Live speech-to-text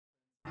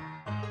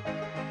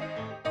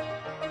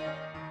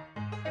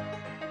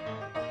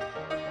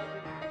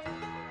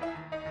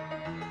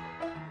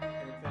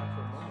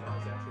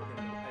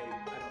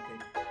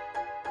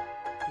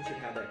he should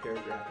have that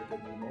character after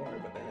Dudley Moore,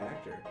 but that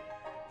actor.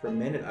 For a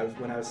minute,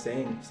 when I was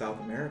saying South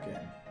American,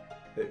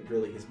 it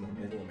really is more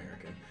Middle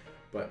American,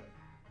 but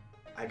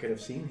I could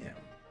have seen him,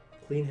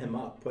 clean him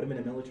up, put him in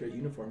a military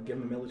uniform, give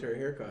him a military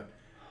haircut.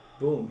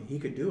 Boom, he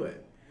could do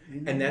it.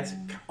 And that's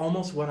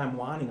almost what I'm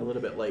wanting a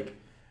little bit, like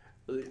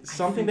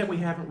something that we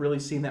haven't really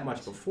seen that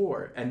much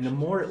before. And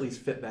Namor at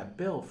least fit that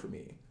bill for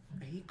me.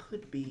 He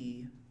could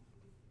be...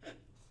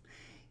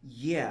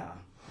 Yeah,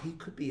 he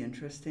could be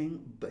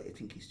interesting, but I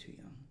think he's too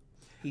young.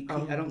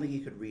 I don't think he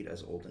could read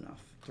as old enough.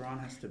 Thrawn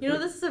has to...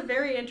 this is a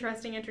very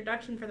interesting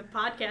introduction for the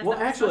podcast. Well,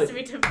 actually,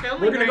 supposed to be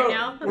filming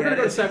now. We're going to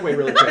go to segue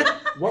really quick.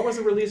 What was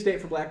the release date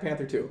for Black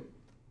Panther 2?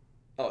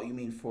 Oh, you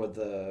mean for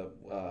the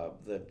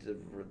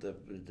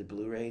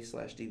Blu-ray /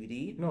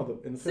 DVD? No,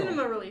 in the film.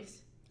 Cinema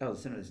release. Oh, the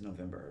cinema is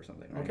November or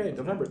something, right? Okay,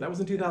 November. That was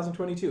in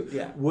 2022.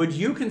 Yeah. Would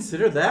you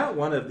consider that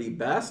one of the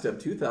best of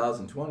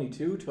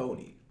 2022,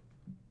 Tony?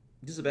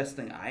 This is the best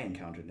thing I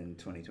encountered in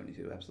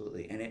 2022,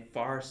 absolutely, and it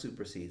far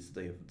supersedes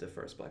the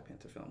first Black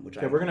Panther film, which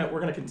we're gonna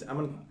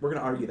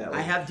argue that.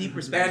 I have deep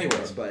respect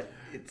for, but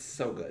it's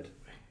so good.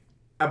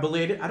 I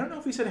don't know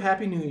if we said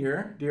Happy New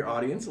Year, dear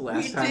audience,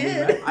 last time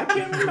did. we met. I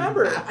can't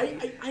remember.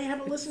 I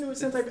haven't listened to it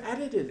since I've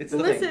edited. It's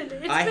the thing.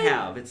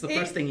 It's the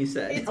first thing you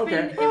said.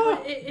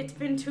 It's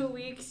been 2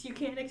 weeks. You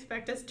can't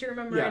expect us to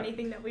remember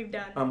anything that we've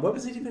done. What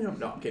was it even?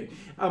 No, I'm kidding.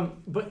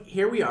 But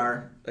here we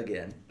are.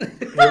 Again.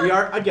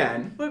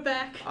 We're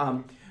back.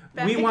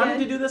 We wanted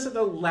to do this at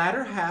the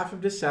latter half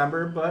of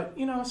December, but,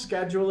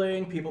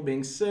 scheduling, people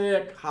being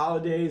sick,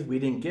 holidays, we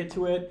didn't get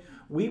to it.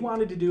 We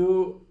wanted to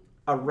do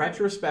a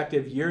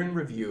retrospective year in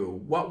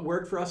review. What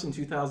worked for us in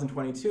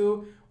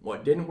 2022?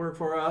 What didn't work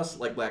for us?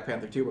 Like Black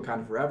Panther 2,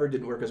 Wakanda Forever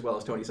didn't work as well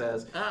as Tony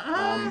says.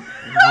 I'm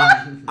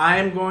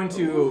going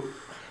to...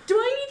 Do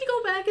I need to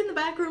go back in the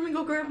back room and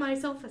go grab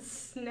myself a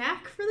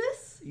snack for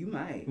this? You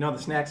might. No,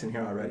 the snack's in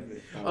here already.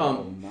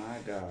 Oh my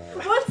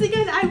God. Once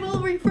again, I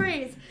will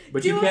rephrase.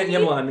 But you can't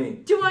nibble on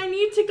me. Do I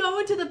need to go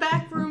into the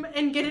back room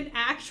and get an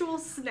actual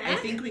snack? I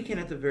think we can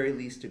at the very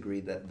least agree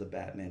that the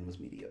Batman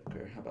was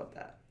mediocre. How about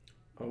that?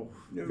 Oh,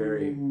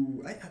 very.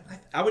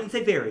 I wouldn't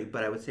say very,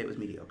 but I would say it was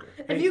mediocre.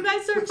 If you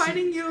guys start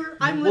fighting,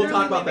 I'm literally We'll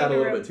talk about that a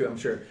little bit too, I'm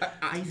sure.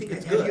 I think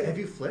it's good. Have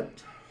you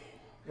flipped?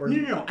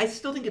 No. I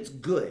still think it's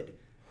good.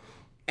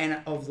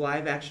 And of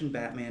live action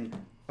Batman,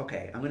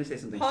 okay, I'm going to say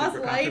something super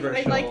controversial.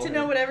 I'd like to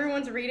know what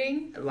everyone's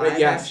reading.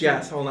 Yes.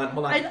 Hold on.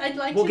 I'd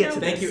like we'll to get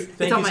know. to Thank you,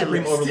 on my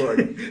Supreme list.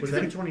 Overlord. Was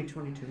that a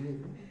 2022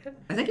 movie?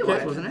 I think it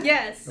was, wasn't it?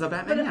 Yes. The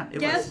Batman, but, yeah,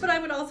 it yes, was. but I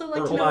would also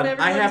like to Hold know on. what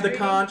everyone's I have the reading.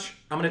 conch.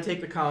 I'm going to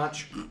take the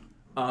conch.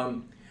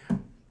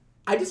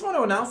 I just want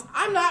to announce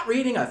I'm not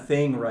reading a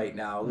thing right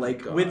now.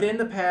 Within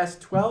the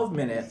past 12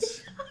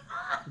 minutes,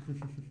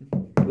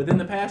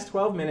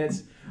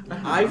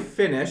 I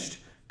finished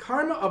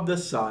Karma of the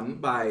Sun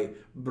by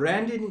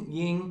Brandon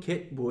Ying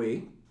Kit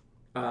Bui.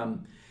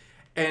 And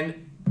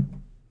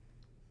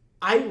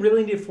I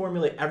really need to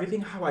formulate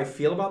everything how I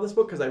feel about this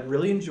book because I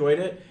really enjoyed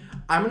it.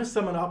 I'm going to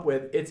sum it up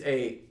with it's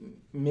a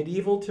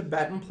medieval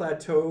Tibetan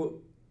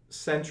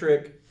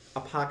plateau-centric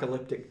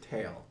apocalyptic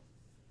tale.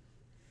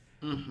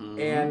 Mm-hmm.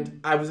 And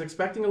I was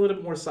expecting a little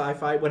bit more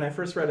sci-fi. When I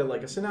first read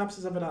a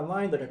synopsis of it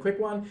online, like a quick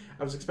one,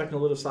 I was expecting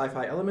a little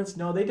sci-fi elements.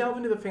 No, they delve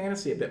into the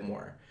fantasy a bit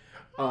more.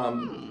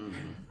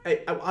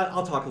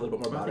 I'll talk a little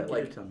bit more about it.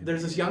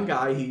 There's this young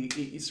guy,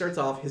 he starts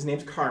off, his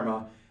name's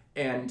Karma,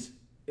 and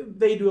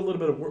they do a little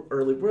bit of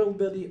early world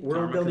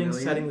building,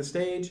 setting the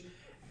stage.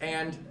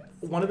 And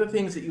one of the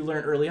things that you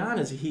learn early on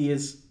is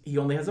he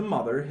only has a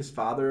mother. His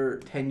father,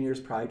 10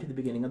 years prior to the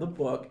beginning of the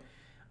book,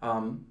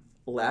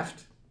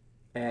 left,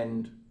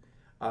 and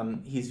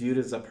he's viewed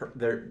as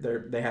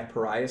they have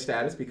pariah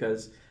status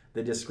because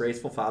the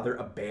disgraceful father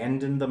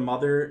abandoned the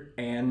mother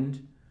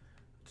and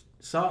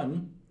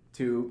son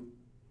to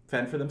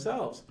fend for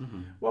themselves.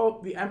 Mm-hmm. Well,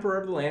 the emperor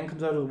of the land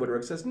comes out of the woodwork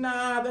and says,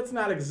 nah, that's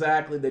not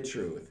exactly the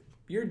truth.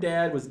 Your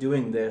dad was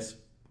doing this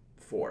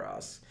for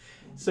us.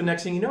 So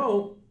next thing you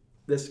know,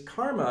 this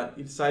Karma,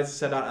 he decides to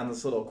set out on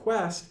this little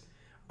quest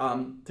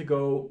to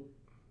go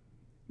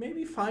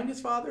maybe find his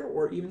father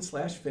or even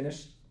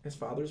finish his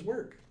father's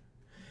work.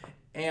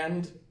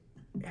 And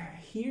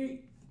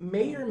he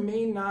may or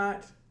may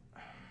not...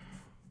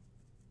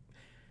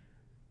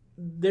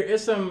 There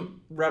is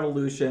some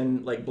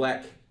revolution, like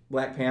Black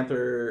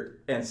Panther,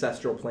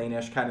 ancestral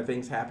plane-ish kind of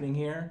things happening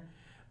here.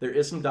 There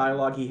is some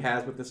dialogue he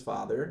has with his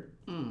father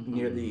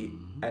near the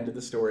end of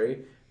the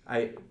story.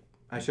 I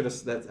should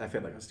have... I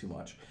feel like that's too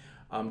much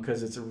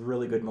because it's a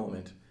really good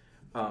moment.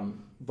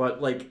 But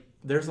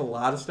there's a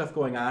lot of stuff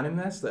going on in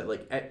this that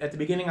at the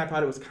beginning I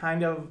thought it was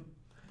kind of...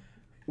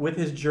 With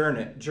his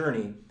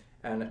journey,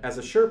 and as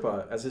a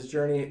Sherpa, as his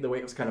journey, the way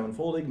it was kind of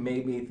unfolding,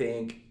 made me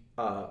think,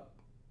 oh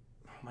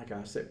my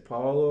gosh,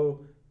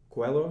 Paulo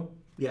Coelho?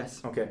 Yes.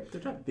 Okay,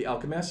 The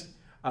Alchemist.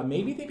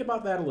 Made me think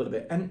about that a little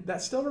bit, and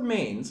that still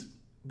remains,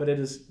 but it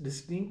is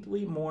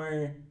distinctly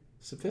more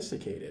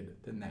sophisticated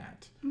than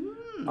that.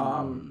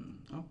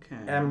 Okay.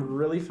 And I'm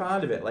really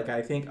fond of it.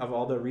 I think of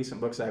all the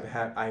recent books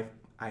I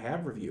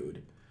have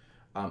reviewed,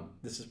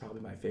 this is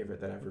probably my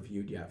favorite that I've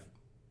reviewed yet.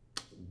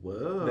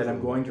 Whoa. that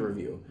I'm going to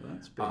review.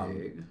 That's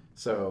big.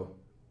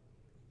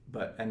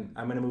 And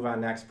I'm going to move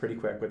on next pretty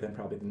quick, within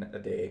probably a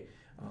day.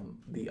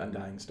 The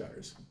Undying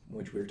Stars,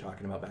 which we were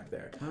talking about back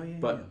there. Oh, yeah.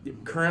 But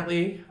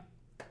currently,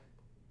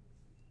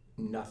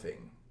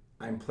 nothing.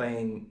 I'm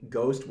playing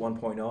Ghost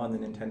 1.0 on the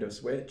Nintendo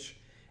Switch,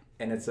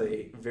 and it's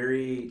a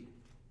very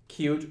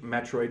cute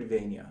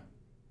Metroidvania.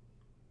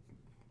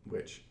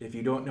 Which, if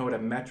you don't know what a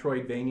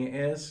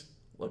Metroidvania is,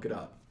 look it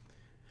up.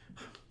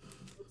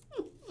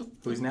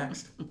 Who's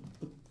next?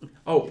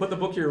 Oh, put the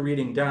book you're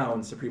reading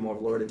down, Supreme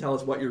Overlord, and tell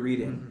us what you're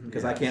reading,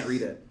 because I can't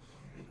read it.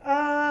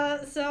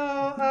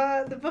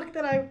 The book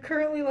that I'm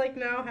currently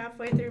now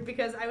halfway through,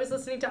 because I was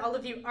listening to all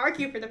of you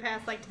argue for the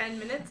past 10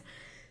 minutes.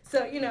 So,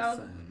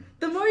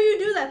 the more you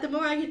do that, the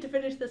more I get to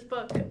finish this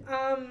book.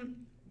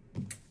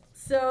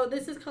 So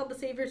this is called The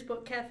Savior's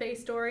Book Cafe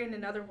Story in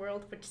Another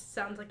World, which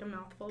sounds like a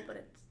mouthful, but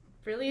it's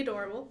really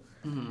adorable.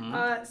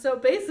 Mm-hmm. So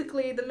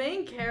basically, the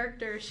main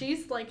character,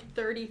 she's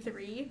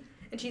 33,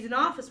 and she's an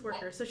office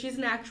worker, so she's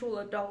an actual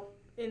adult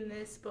in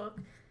this book.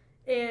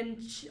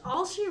 And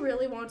all she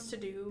really wants to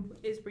do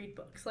is read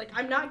books.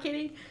 I'm not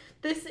kidding.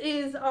 This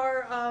is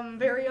our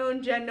very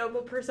own Jen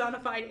Noble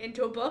personified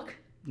into a book.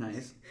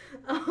 Nice.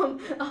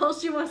 All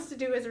she wants to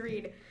do is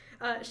read.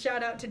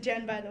 Shout out to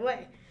Jen, by the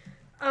way.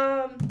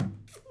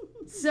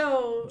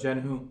 Jen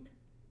who?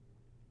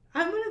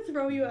 I'm going to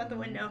throw you out the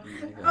window.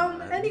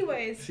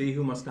 Anyways. She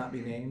who must not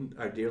be named,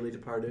 our dearly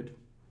departed.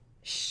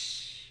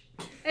 Shh.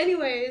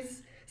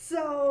 Anyways.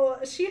 So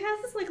she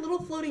has this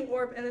little floating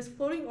orb, and this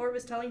floating orb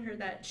is telling her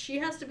that she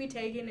has to be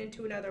taken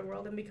into another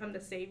world and become the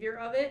savior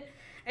of it.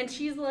 And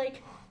she's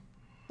like,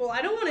 well,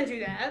 I don't want to do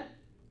that.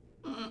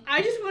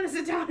 I just want to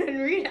sit down and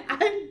read it.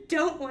 I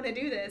don't want to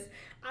do this.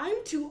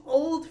 I'm too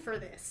old for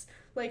this.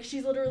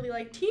 She's literally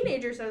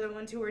teenagers are the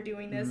ones who are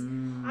doing this.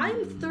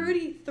 I'm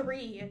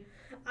 33.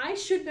 I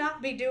should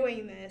not be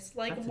doing this.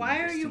 Why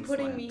are you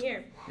putting me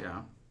here?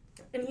 Yeah.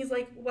 And he's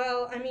like,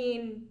 well,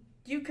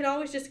 you can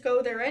always just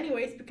go there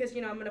anyways, because,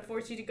 I'm going to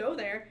force you to go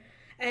there.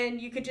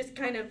 And you could just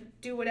kind of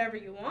do whatever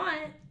you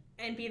want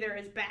and be there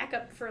as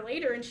backup for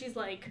later. And she's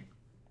like,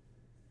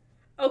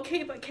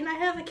 okay, but can I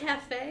have a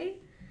cafe?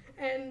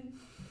 And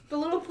the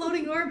little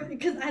floating orb,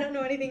 because I don't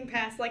know anything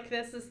past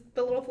this,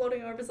 the little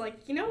floating orb is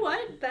like, you know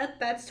what?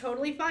 That's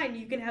totally fine.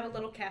 You can have a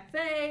little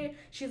cafe.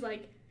 She's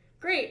like,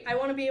 great, I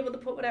want to be able to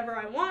put whatever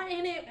I want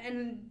in it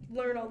and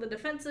learn all the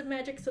defensive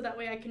magic so that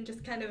way I can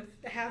just kind of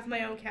have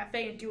my own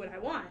cafe and do what I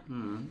want.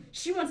 Mm-hmm.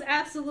 She wants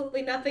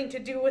absolutely nothing to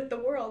do with the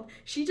world.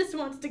 She just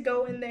wants to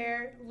go in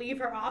there, leave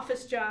her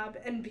office job,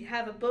 and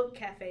have a book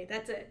cafe.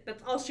 That's it.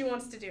 That's all she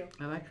wants to do.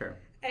 I like her.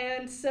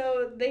 And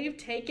so they've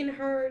taken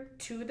her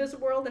to this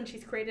world, and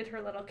she's created her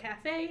little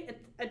cafe.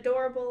 It's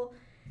adorable.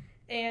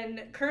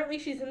 And currently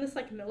she's in this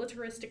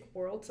militaristic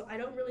world, so I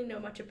don't really know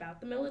much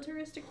about the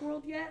militaristic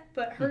world yet,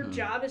 but her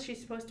job is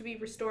she's supposed to be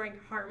restoring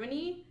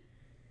harmony.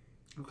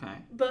 Okay.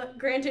 But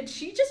granted,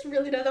 she just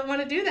really doesn't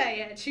want to do that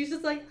yet. She's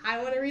just like,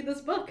 I want to read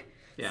this book.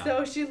 Yeah.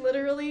 So she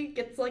literally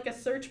gets a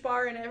search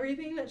bar and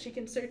everything that she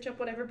can search up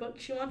whatever book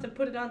she wants and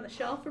put it on the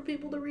shelf for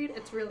people to read.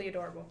 It's really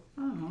adorable.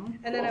 Oh,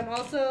 and then I'm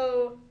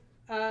also,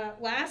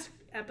 last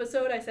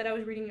episode I said I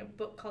was reading a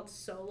book called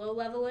Solo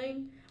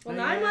Leveling. Well,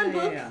 now I'm on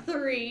book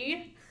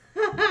 3.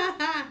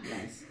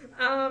 Nice.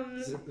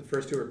 The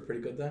first two are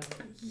pretty good then?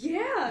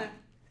 Yeah,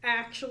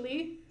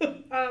 actually.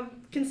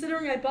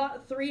 Considering I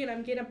bought 3 and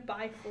I'm gonna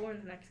buy 4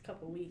 in the next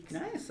couple weeks.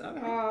 Nice.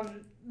 Okay.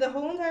 The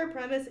whole entire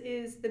premise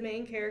is the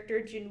main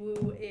character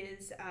Jinwoo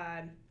is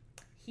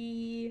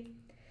he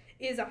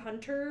is a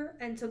hunter,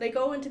 and so they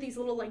go into these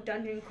little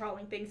dungeon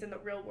crawling things in the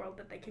real world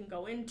that they can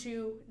go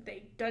into.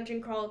 They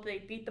dungeon crawl, they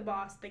beat the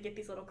boss, they get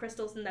these little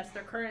crystals, and that's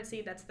their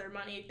currency, that's their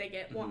money. They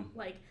get one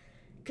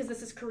because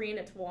this is Korean,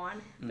 it's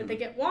won, but they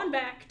get won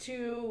back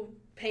to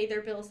pay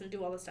their bills and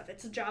do all this stuff.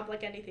 It's a job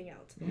like anything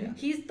else. Yeah.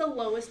 He's the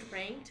lowest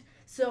ranked,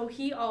 so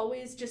he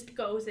always just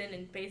goes in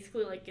and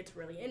basically gets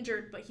really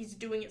injured, but he's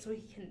doing it so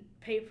he can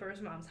pay for his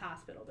mom's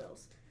hospital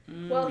bills.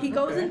 Well, he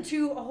goes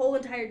into a whole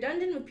entire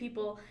dungeon with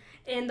people,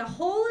 and the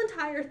whole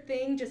entire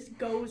thing just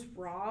goes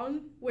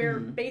wrong, where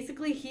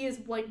basically he is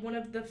one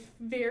of the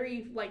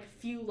very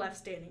few left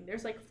standing.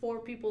 There's 4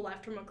 people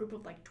left from a group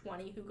of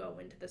 20 who go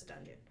into this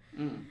dungeon.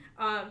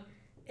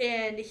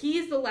 And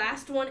he's the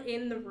last one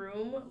in the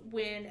room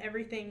when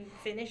everything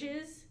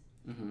finishes.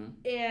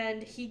 Mm-hmm.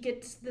 And he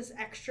gets this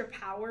extra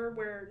power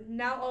where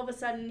now all of a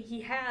sudden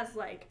he has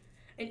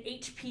an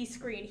HP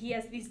screen. He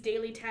has these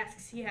daily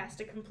tasks he has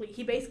to complete.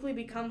 He basically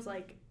becomes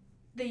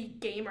the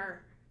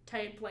gamer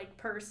type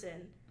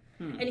person.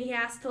 And he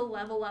has to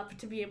level up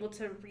to be able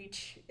to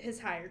reach his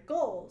higher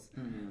goals.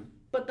 Mm-hmm.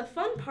 But the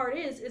fun part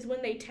is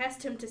when they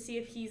test him to see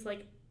if he's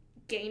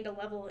gained a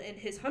level in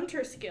his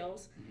hunter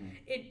skills,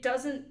 it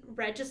doesn't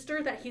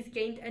register that he's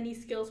gained any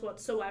skills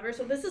whatsoever.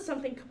 So this is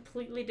something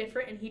completely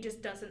different, and he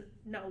just doesn't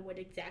know what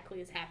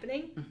exactly is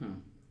happening.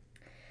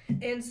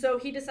 And so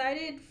he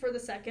decided for the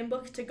second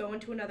book to go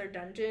into another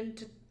dungeon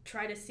to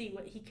try to see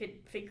what he could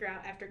figure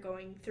out after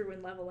going through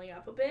and leveling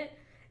up a bit,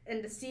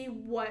 and to see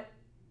what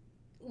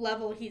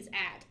level he's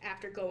at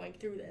after going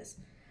through this.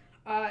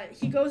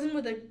 He goes in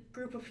with a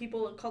group of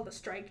people called the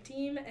Strike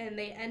Team, and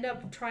they end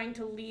up trying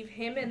to leave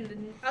him and the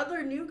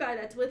other new guy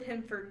that's with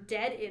him for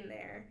dead in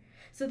there,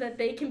 so that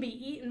they can be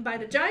eaten by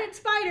the giant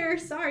spider.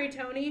 Sorry,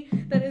 Tony,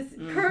 that is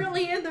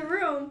currently in the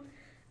room.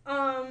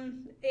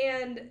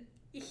 And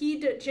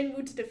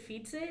Jinwoo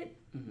defeats it,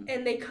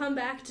 and they come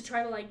back to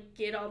try to like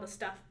get all the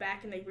stuff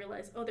back, and they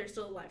realize, oh, they're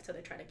still alive, so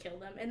they try to kill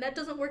them, and that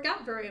doesn't work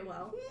out very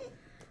well.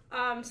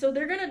 So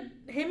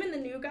him and the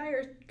new guy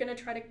are gonna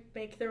try to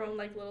make their own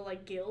like little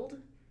like guild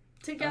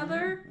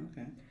together.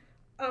 Okay.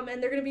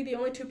 And they're gonna be the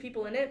only 2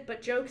 people in it,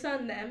 but joke's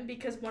on them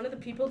because one of the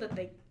people that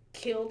they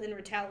killed in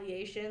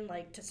retaliation,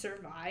 like to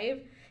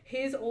survive,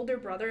 his older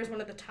brother is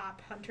one of the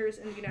top hunters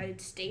in the United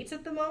States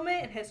at the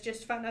moment and has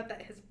just found out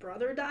that his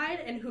brother died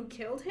and who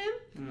killed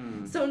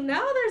him. So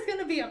now there's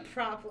gonna be a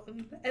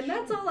problem, and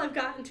that's all I've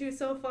gotten to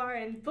so far.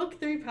 And book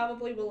 3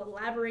 probably will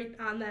elaborate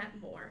on that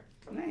more.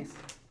 Nice.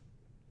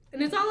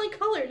 And it's all in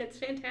color, and it's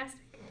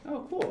fantastic.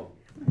 Oh, cool.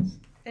 Nice.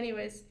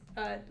 Anyways,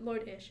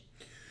 Lord Ish.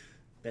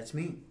 That's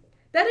me.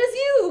 That is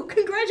you!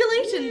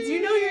 Congratulations! Yay!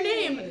 You know your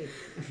name.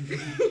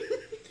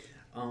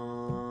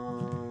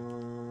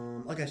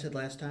 Like I said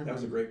last time. That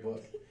was a great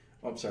book.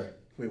 Oh, I'm sorry.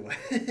 Wait, what?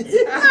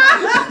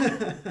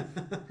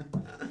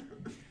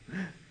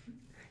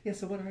 Yeah,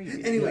 so what are you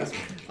reading? Anyways,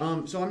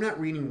 so I'm not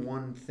reading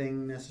one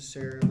thing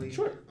necessarily.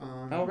 Sure.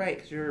 Oh, right,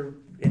 because you're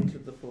into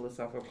the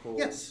philosophical...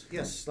 Yes.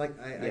 Like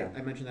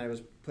I mentioned that I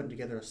was putting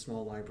together a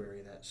small library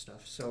of that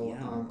stuff. So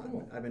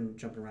cool. I've been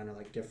jumping around to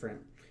like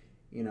different,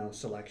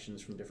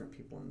 selections from different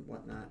people and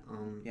whatnot.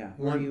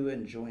 Who are you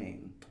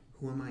enjoying?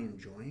 Who am I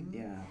enjoying?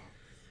 Yeah.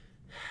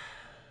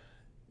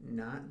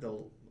 Not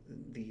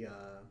the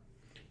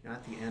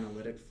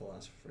analytic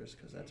philosophers,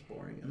 because that's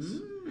boring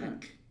as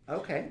heck.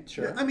 Okay,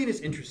 sure. Yeah, I mean, it's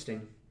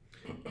interesting,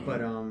 but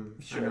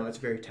sure. I know it's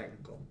very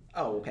technical.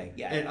 Oh, okay,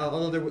 yeah. And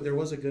although there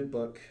was a good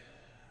book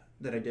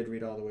that I did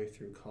read all the way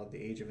through called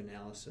The Age of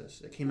Analysis.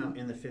 It came out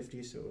in the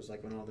 50s, so it was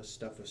like when all this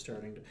stuff was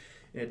starting to...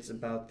 It's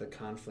about the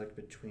conflict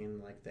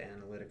between like the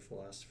analytic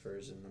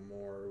philosophers and the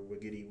more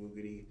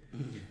wiggity-woogity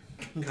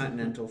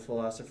continental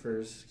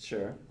philosophers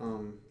Sure.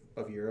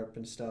 Of Europe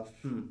and stuff.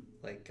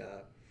 Like,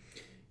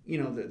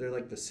 they're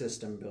like the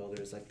system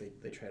builders. Like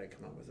they try to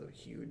come up with a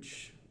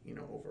huge,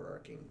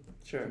 overarching...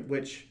 Sure.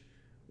 Which,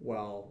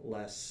 while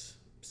less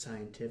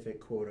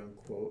scientific,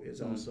 quote-unquote,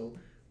 is also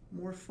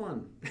more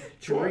fun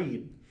to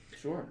read.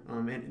 Sure.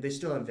 And they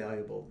still have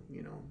valuable,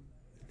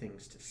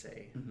 things to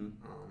say. Mm-hmm.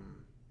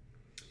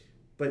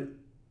 But,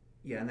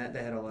 yeah, and that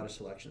had a lot of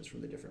selections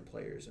from the different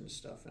players and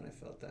stuff, and I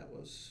felt that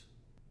was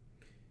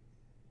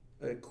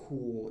a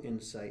cool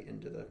insight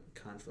into the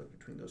conflict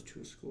between those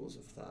two schools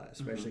of thought,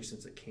 especially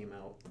since it came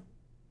out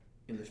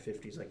in the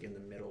 50s, like in the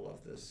middle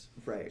of this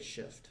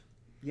shift.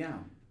 Yeah.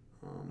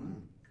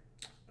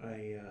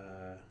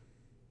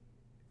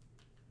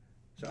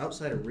 So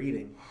outside of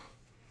reading,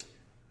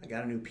 I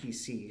got a new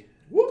PC.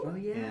 Whoop. Oh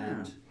yeah.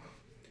 And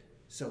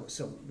so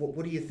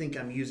what do you think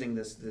I'm using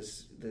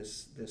this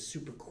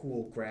super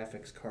cool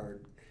graphics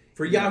card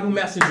for Yahoo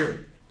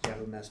Messenger?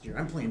 Yahoo Messenger.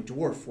 I'm playing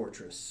Dwarf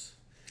Fortress.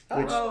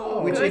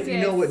 Which if you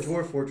know what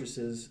Dwarf Fortress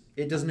is,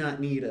 it does not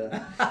need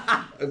a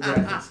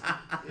graphics.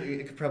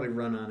 It could probably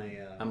run on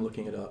a I'm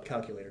looking it up.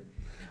 calculator.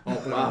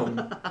 Oh, wow.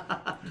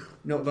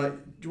 No,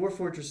 but Dwarf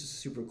Fortress is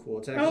super cool.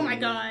 It's actually, oh my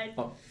god.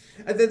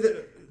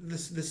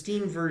 The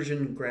Steam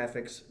version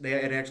graphics,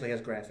 it actually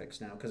has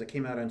graphics now because it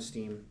came out on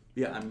Steam.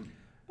 Yeah, I'm...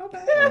 Okay.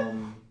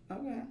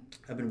 Okay.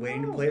 I've been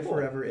waiting to play it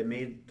forever. It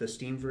made the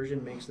Steam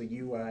version makes the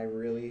UI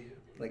really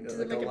Does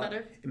it make it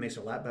better? It makes it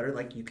a lot better.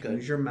 Like you can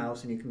use your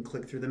mouse and you can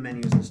click through the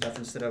menus and stuff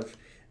instead of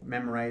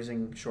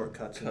memorizing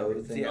shortcuts and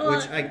everything. Yeah.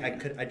 Which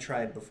I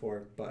tried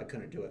before, but I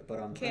couldn't do it.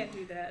 But can't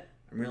do that.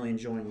 I'm really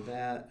enjoying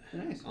that.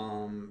 Nice.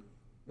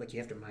 Like you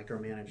have to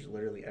micromanage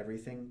literally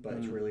everything, but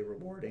it's really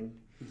rewarding.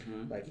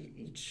 Mm-hmm. Like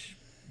each,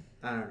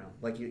 I don't know.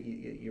 Like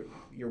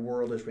your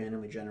world is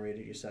randomly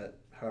generated. You set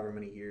however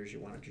many years you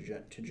want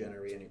it to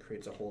generate, and it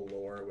creates a whole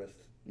lore with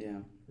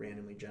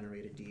randomly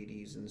generated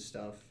deities and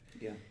stuff.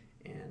 Yeah.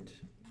 And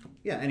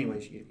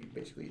anyways, you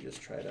basically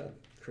just try to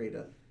create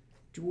a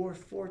dwarf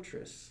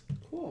fortress.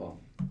 Cool.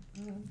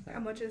 How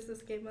much is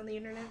this game on the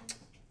internet?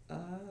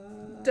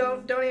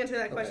 Don't answer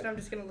that question. I'm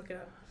just gonna look it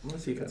up. I'm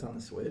gonna see if it's on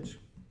the Switch.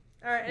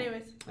 All right.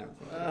 Anyways, I don't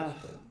think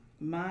it is,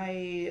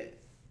 my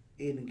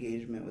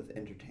engagement with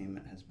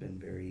entertainment has been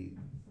very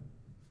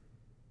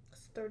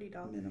it's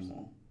 $30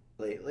 minimal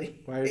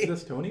lately. Why is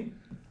this, Tony?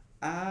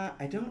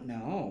 I don't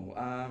know.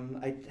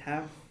 I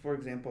have, for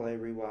example, I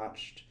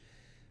rewatched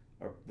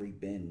or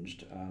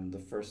re-binged the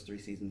first 3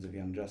 seasons of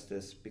Young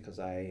Justice because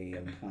I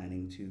am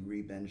planning to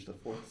re-binge the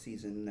 4th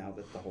season now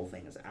that the whole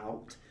thing is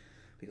out.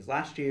 Because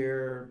last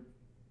year,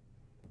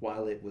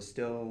 while it was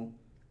still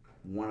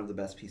one of the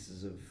best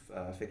pieces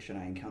of fiction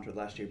I encountered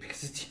last year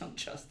because it's Young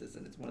Justice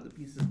and it's one of the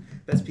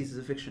best pieces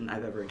of fiction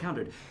I've ever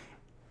encountered,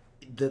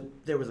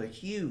 there was a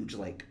huge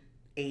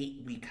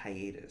 8-week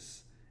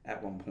hiatus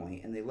at one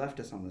point, and they left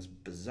us on this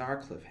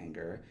bizarre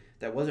cliffhanger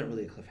that wasn't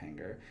really a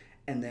cliffhanger.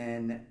 And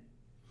then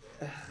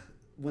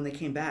when they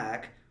came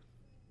back,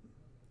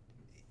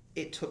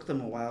 it took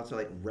them a while to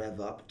like rev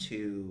up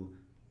to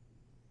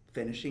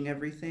finishing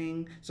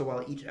everything. So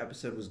while each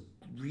episode was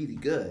really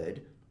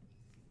good,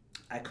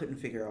 I couldn't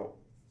figure out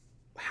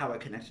how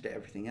it connected to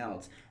everything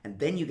else. And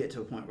then you get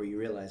to a point where you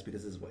realize,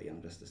 because this is what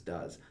Young Justice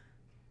does,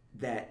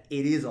 that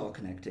it is all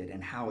connected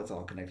and how it's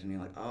all connected. And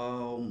you're like,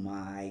 oh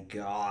my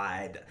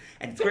God.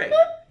 And it's great.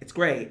 It's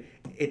great.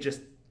 It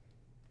just,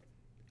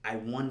 I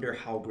wonder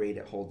how great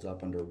it holds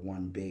up under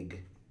one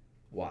big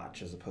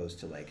watch, as opposed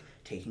to like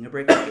taking a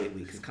break for 8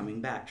 weeks,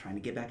 coming back, trying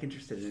to get back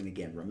interested in it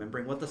again,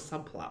 remembering what the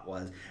subplot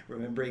was,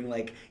 remembering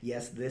like,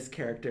 yes, this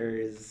character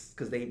is,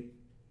 because they,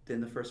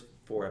 in the first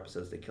 4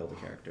 episodes, they killed a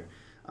character,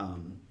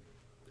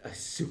 a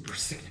super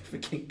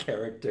significant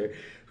character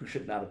who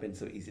should not have been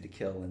so easy to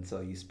kill, and so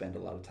you spend a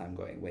lot of time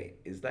going, wait,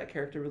 is that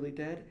character really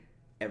dead?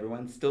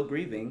 Everyone's still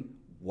grieving.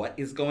 What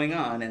is going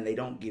on? And they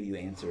don't give you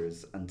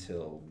answers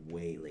until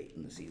way late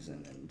in the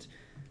season, and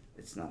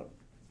it's not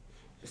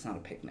a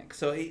picnic.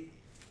 So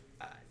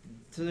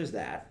so there's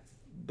that.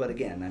 But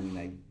again, I mean,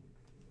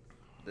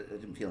 I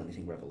didn't feel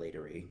anything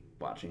revelatory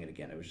watching it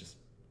again. It was just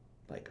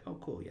like, oh,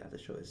 cool, yeah, the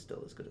show is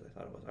still as good as I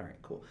thought it was. All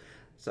right, cool.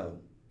 So,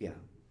 yeah.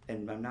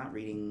 And I'm not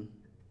reading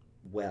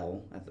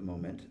well at the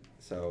moment,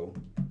 so,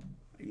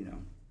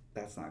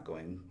 that's not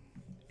going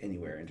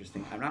anywhere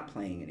interesting. I'm not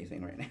playing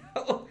anything right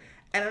now,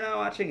 and I'm not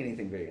watching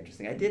anything very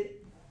interesting. I did...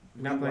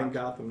 Not playing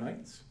Gotham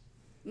Knights?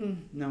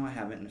 No, I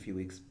haven't in a few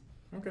weeks.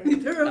 Okay.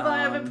 Neither have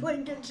I. I've been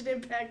playing Genshin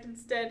Impact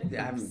instead.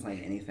 I haven't been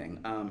playing anything.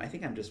 I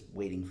think I'm just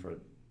waiting for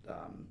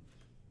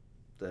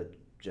the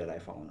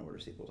Jedi Fallen Order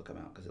sequel to come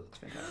out because it looks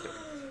fantastic.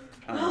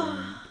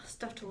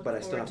 Stuff to look but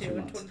I still forward have 2 to in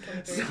months.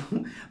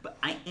 2023. So, but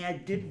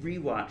I did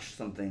rewatch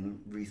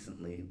something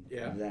recently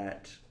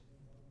that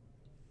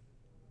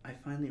I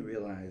finally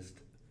realized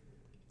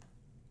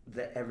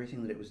that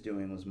everything that it was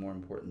doing was more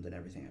important than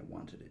everything I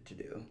wanted it to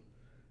do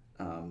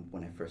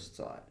when I first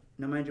saw it.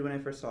 Now, mind you, when I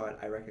first saw it,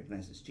 I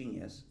recognized its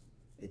genius.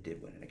 It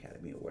did win an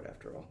Academy Award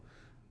after all.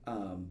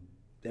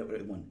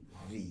 It won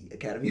the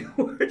Academy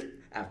Award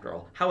after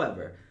all.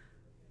 However,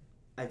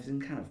 I've been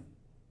kind of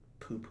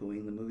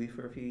poo-pooing the movie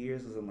for a few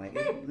years because I'm like,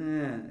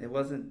 it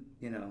wasn't,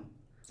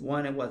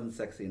 one, it wasn't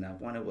sexy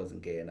enough. One, it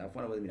wasn't gay enough.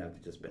 One, it wasn't enough.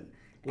 It's just been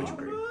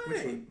angry.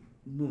 Which one?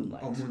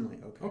 Moonlight. Oh, Moonlight.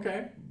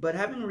 Okay. But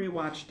having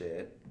rewatched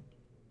it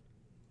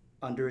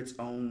under its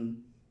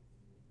own,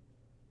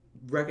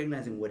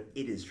 recognizing what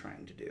it is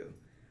trying to do,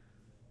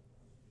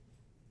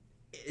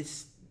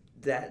 it's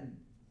that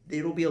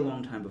it'll be a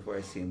long time before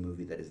I see a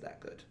movie that is that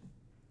good.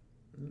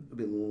 It'll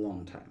be a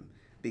long time.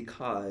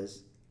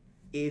 Because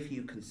if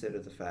you consider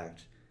the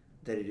fact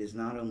that it is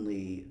not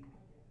only...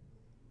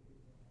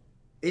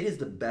 It is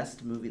the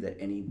best movie that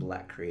any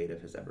black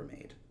creative has ever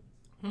made.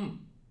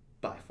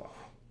 By far.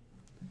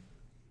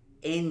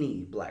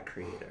 Any black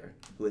creator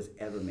who has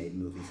ever made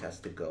movies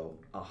has to go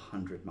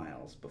 100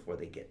 miles before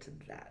they get to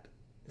that.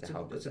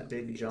 It's a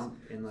big jump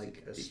in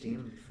like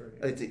esteem for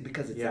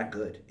because it's that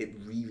good. It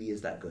really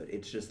is that good.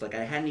 It's just like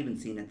I hadn't even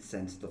seen it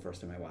since the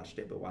first time I watched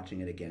it, but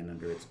watching it again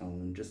under its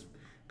own, just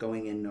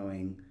going in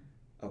knowing,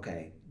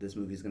 okay, this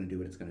movie's going to do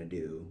what it's going to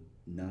do.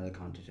 None of the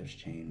content has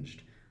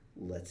changed.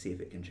 Let's see if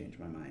it can change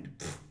my mind.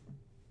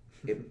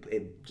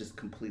 It just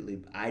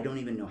completely... I don't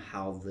even know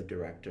how the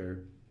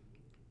director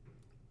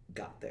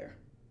got there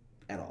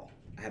at all.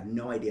 I have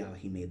no idea how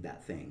he made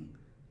that thing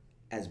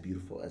as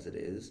beautiful as it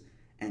is.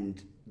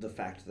 And the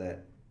fact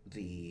that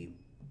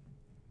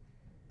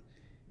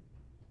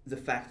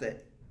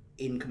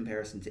in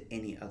comparison to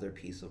any other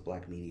piece of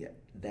black media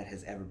that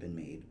has ever been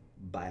made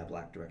by a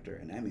black director,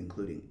 and I'm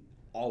including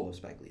all of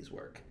Spike Lee's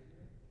work,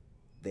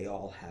 they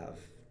all have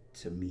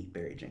to meet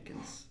Barry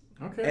Jenkins.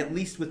 Okay. At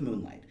least with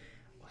Moonlight.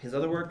 His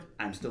other work,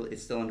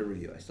 it's still under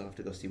review. I still have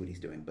to go see what he's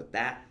doing. But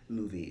that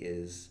movie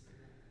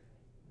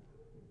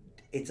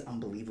it's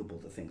unbelievable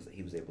the things that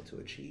he was able to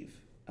achieve.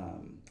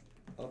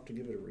 I'll have to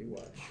give it a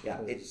rewatch. Yeah,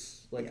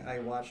 I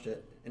watched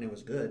it and it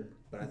was good,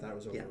 but I thought it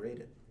was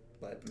overrated.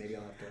 But maybe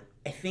I'll have to...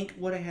 I think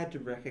what I had to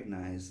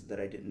recognize that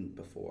I didn't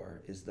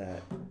before is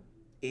that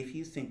if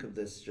you think of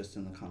this just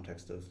in the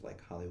context of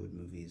like Hollywood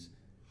movies,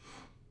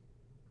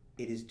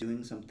 it is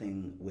doing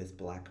something with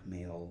black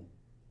male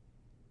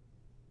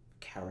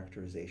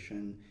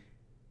characterization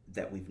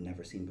that we've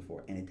never seen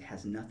before, and it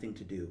has nothing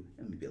to do,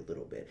 and maybe a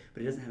little bit,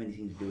 but it doesn't have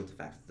anything to do with the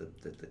fact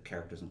that the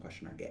characters in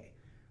question are gay.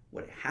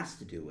 What it has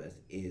to do with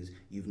is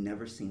you've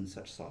never seen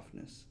such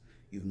softness.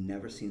 You've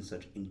never seen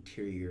such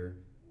interior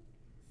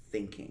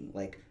thinking.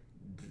 Like,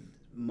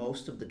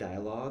 most of the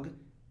dialogue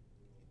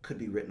could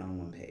be written on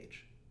one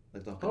page.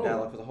 Like, the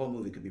dialogue for the whole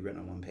movie could be written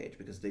on one page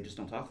because they just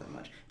don't talk that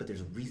much. But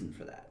there's a reason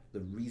for that.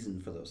 The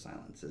reason for those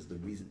silences, the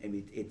reason... I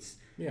mean, it's...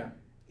 Yeah.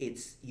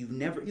 It's... You've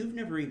never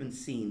even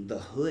seen the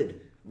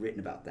hood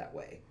written about that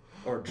way.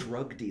 Or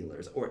drug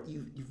dealers. Or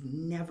you've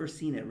never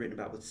seen it written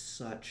about with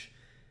such...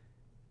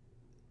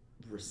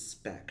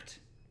 respect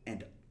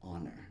and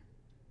honor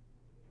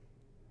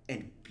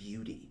and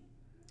beauty.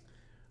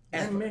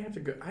 I may have to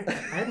go. I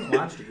haven't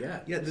watched it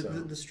yet. Yeah,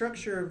 the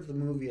structure of the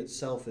movie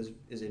itself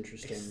is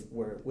interesting.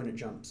 When it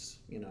jumps,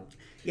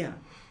 Yeah,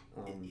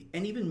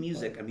 And even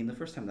music. I mean, the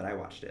first time that I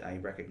watched it, I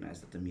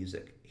recognized that the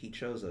music he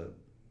chose a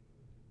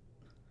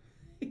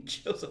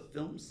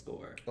film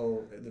score.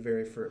 Oh, at the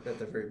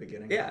very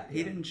beginning. Yeah,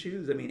 he didn't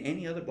choose. I mean,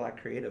 any other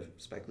black creative,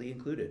 Spike Lee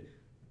included,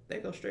 they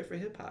go straight for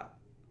hip hop.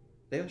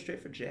 They go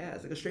straight for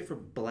jazz. They go straight for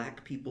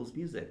black people's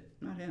music.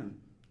 Not him.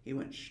 He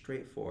went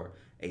straight for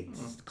a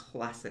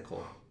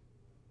classical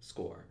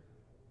score.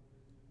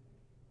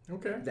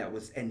 Okay.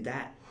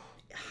 That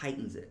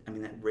heightens it. I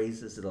mean, that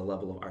raises it a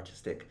level of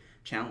artistic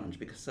challenge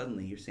because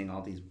suddenly you're seeing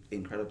all these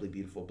incredibly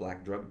beautiful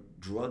black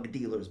drug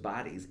dealers'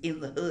 bodies in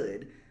the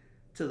hood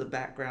to the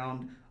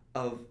background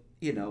of,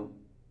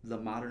 the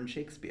modern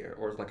Shakespeare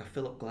or like a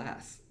Philip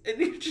Glass. And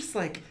you're just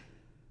like,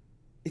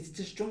 it's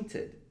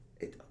disjointed.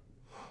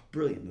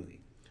 Brilliant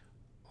movie.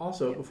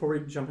 Also, before we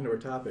jump into our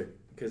topic,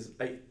 because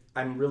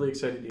I'm really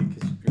excited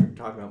because you're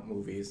talking about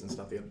movies and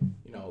stuff that,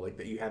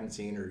 that you haven't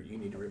seen or you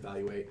need to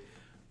reevaluate.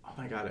 Oh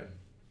my God,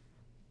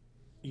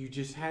 you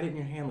just had it in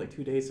your hand like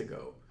 2 days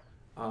ago.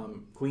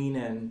 Queen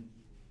and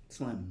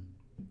Slim.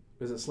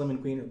 Was it Slim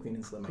and Queen or Queen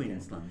and Slim? Queen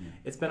and Slim. Yeah.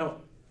 It's been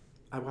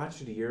I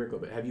watched it a year ago,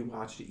 but have you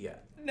watched it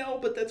yet? No,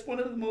 but that's one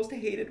of the most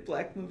hated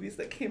black movies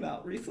that came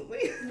out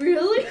recently.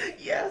 Really?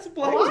 Yes,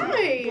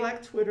 Why?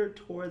 Black Twitter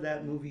tore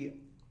that movie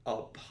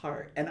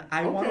apart, and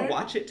I want to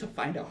watch it to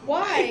find out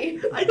why.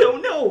 I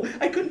don't know.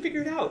 I couldn't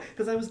figure it out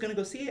because I was gonna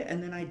go see it,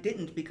 and then I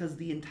didn't because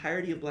the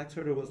entirety of Black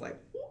Twitter was like,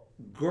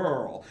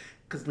 "Girl,"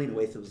 because Lena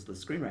Waithe was the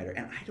screenwriter,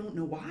 and I don't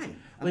know why.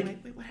 I'm like,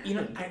 wait, what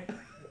happened?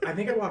 I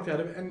think I walked out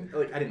of it, and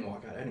I didn't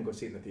walk out. I didn't go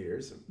see it in the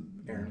theaters.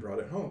 Aaron brought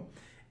it home,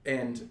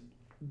 and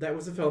that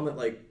was a film that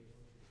I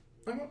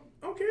went,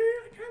 okay,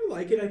 I kind of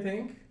like it. I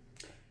think,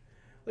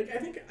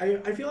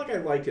 I feel like I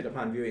liked it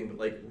upon viewing,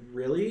 but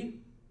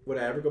really, would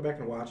I ever go back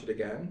and watch it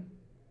again?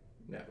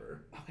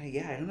 Never. Okay,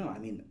 yeah, I don't know. I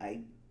mean,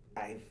 I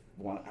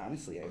want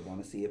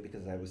to see it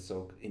because I was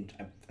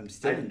I'm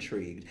still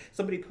intrigued.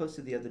 Somebody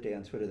posted the other day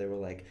on Twitter. They were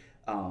like,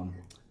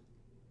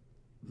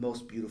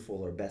 most beautiful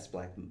or best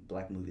black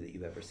movie that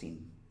you've ever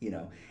seen.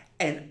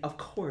 And of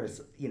course,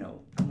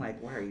 I'm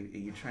like, why are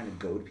you trying to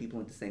goad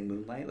people into saying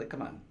Moonlight? Like,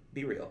 come on,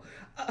 be real.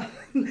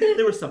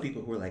 There were some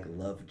people who were like,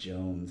 Love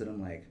Jones, and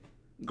I'm like,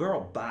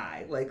 girl,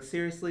 bye. Like,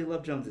 seriously,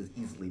 Love Jones is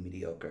easily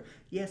mediocre.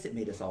 Yes, it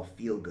made us all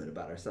feel good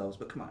about ourselves,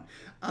 but come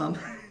on.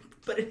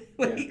 But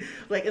anyway,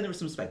 and there were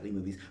some Spike Lee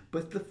movies,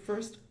 but the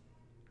first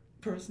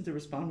person to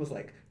respond was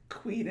like,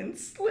 Queen and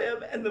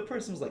Slim, and the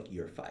person was like,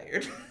 you're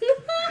fired.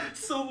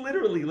 So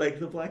literally,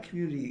 the black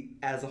community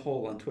as a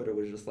whole on Twitter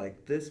was just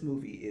like, this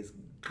movie is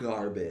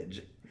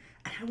garbage.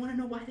 And I want to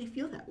know why they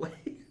feel that way.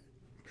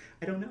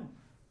 I don't know.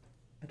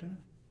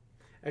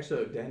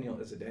 Actually, Daniel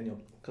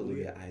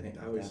Kaluuya.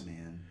 I love that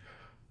man.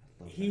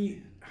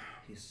 He's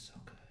so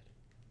good.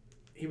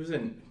 He was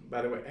in,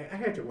 by the way, I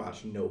had to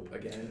watch Nope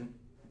again.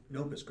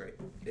 Nope is great.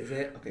 Is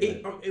it?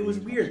 Okay. It was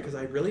weird because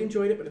I really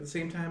enjoyed it, but at the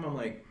same time, I'm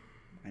like,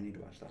 I need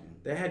to watch that one.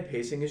 They had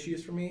pacing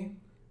issues for me.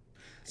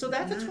 So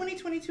that's a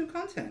 2022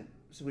 content.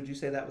 So would you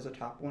say that was a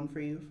top one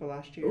for you for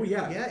last year? Oh,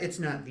 yeah. Yeah, it's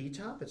not the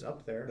top. It's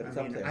up there. But it's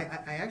up there.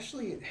 I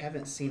actually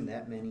haven't seen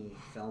that many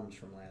films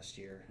from last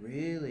year.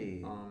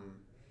 Really?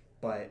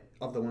 But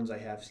of the ones I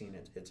have seen,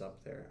 it's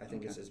up there. I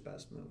think it's his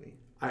best movie.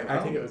 I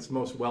think it was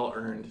most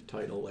well-earned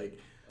title.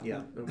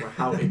 Yeah.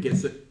 How it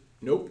gets it.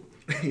 Nope.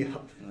 Yeah.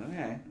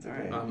 Okay. All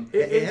right.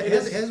 It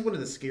has one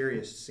of the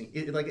scariest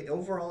scenes.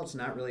 Overall, it's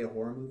not really a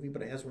horror movie,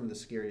 but it has one of the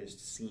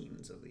scariest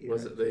scenes of the year.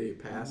 Was it the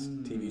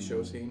past TV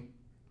show scene?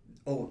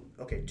 Oh,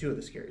 okay. Two of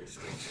the scariest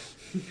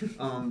scenes.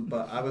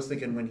 But I was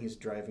thinking when he's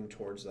driving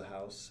towards the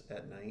house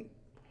at night.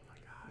 Oh my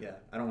God. Yeah,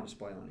 I don't want to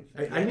spoil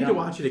anything. I need to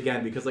watch it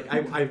again because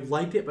I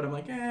liked it, but I'm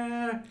like,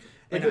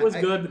 it was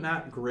good, but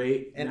not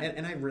great.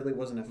 And I really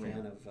wasn't a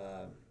fan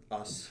of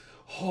Us.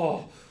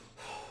 Oh.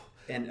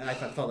 And I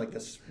felt like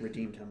this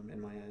redeemed him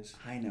in my eyes.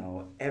 I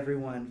know.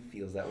 Everyone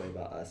feels that way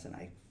about Us, and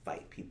I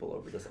fight people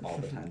over this all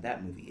the time.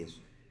 That movie is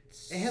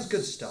It has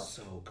good stuff.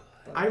 So good.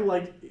 I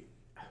liked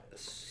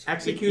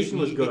execution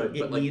was good,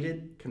 but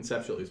needed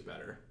conceptually is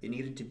better. It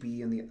needed to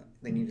be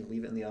they needed to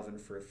leave it in the oven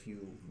for a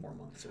few more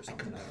months or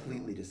something. I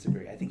completely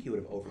disagree. I think he would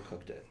have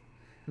overcooked it.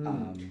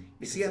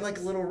 See, I like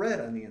a little red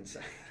on the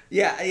inside.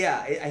 Yeah.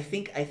 I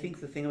think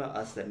the thing about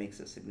Us that makes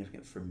it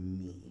significant for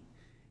me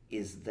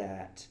is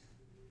that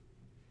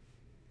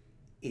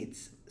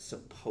it's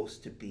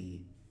supposed to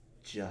be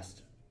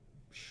just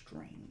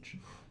strange.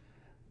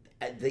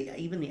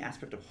 Even the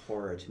aspect of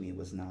horror to me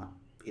was not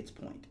its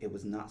point. It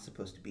was not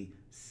supposed to be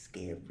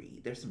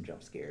scary. There's some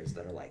jump scares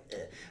that are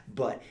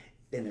but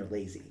then they're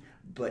lazy.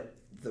 But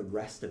the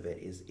rest of it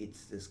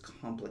it's this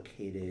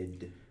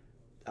complicated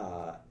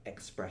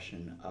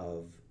expression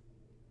of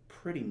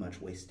pretty much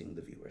wasting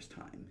the viewer's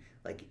time.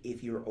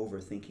 If you're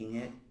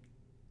overthinking it,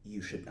 you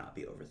should not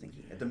be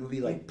overthinking it. The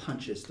movie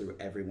punches through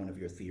every one of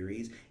your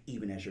theories,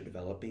 even as you're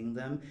developing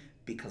them,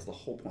 because the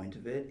whole point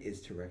of it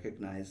is to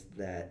recognize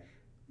that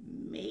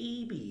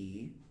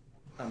maybe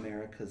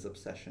America's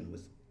obsession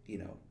with,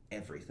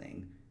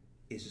 everything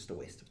is just a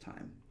waste of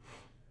time.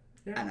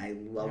 Yeah. And I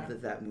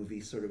love that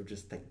movie sort of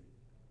just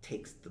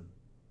takes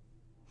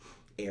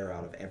air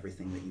out of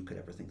everything that you could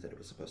ever think that it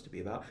was supposed to be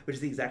about, which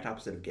is the exact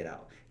opposite of Get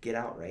Out. Get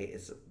Out, right,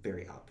 is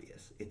very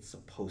obvious. It's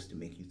supposed to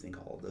make you think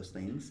all of those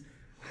things.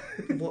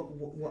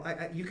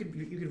 You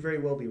could very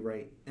well be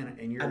right,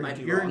 and your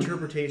wrong.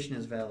 interpretation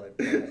is valid.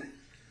 But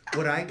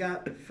what I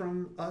got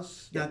from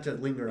Us, not to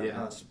linger on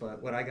Us,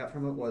 but what I got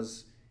from it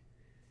was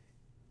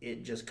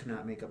it just could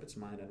not make up its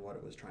mind on what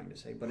it was trying to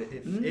say. But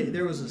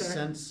there was a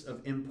sense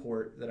of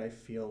import that I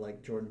feel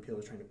like Jordan Peele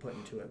was trying to put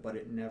into it, but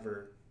it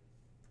never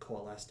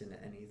coalesced into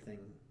anything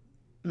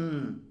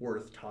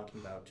worth talking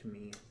about to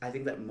me. I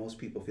think that most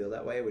people feel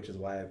that way, which is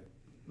why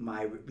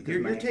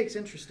your take's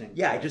interesting.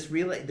 Yeah, I just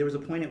realized there was a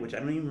point at which I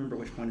don't even remember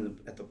which point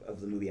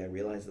of the movie I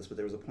realized this, but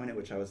there was a point at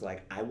which I was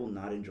like, I will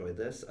not enjoy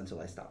this until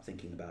I stop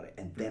thinking about it,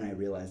 and then I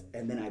realized,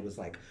 and then I was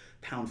like,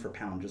 pound for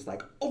pound, just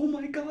like, oh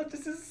my god,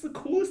 this is the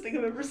coolest thing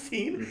I've ever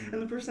seen. Mm-hmm.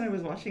 And the person I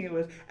was watching it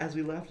with, as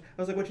we left,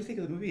 I was like, what do you think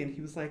of the movie? And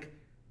he was like,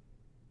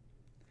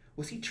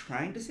 was he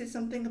trying to say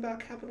something about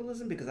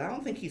capitalism? Because I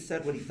don't think he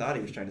said what he thought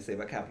he was trying to say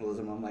about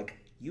capitalism. I'm like,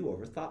 you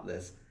overthought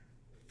this.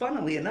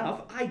 Funnily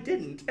enough, I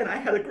didn't, and I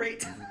had a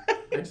great time.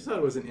 I just thought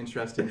it was an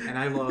interesting, and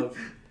I love,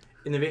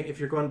 in the vein, if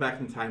you're going back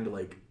in time to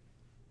like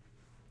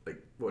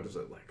what is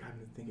it like? I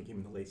think it came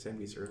in the late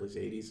 70s, early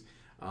 80s.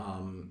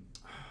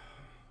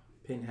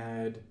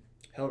 Pinhead,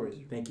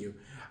 Hellraiser. Thank you.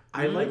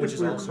 I like this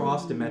weird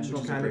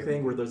cross-dimensional kind of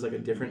thing where there's like a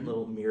different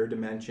little mirror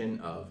dimension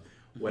of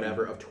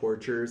whatever, of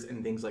tortures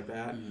and things like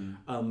that.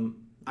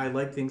 I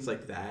like things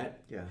like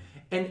that. Yeah.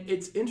 And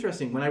it's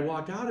interesting, when I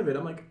walked out of it,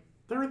 I'm like,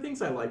 there are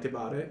things I liked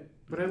about it,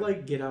 but I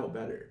like Get Out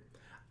better.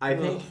 I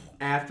think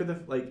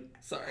after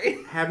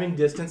having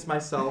distanced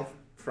myself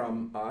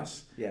from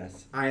Us,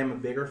 yes, I am a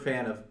bigger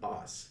fan of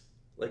Us.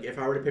 Like, if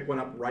I were to pick one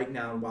up right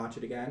now and watch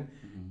it again,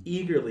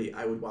 eagerly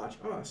I would watch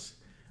Us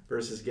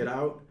versus Get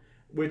Out,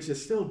 which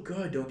is still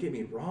good, don't get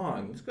me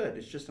wrong. It's good,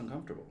 it's just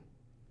uncomfortable.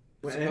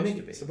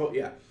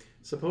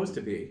 Supposed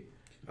to be.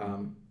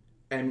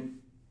 And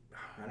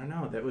I don't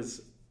know, that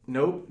was...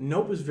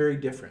 Nope was very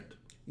different.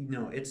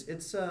 No, it's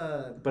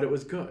but it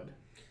was good.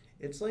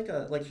 It's like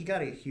he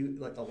got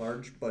a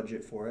large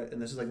budget for it,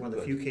 and this is like one of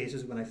the few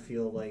cases when I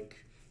feel like,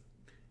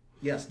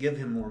 yes, give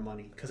him more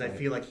money, because I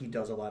feel like he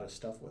does a lot of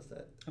stuff with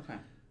it. Okay.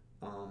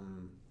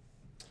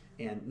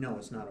 And no,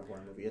 it's not a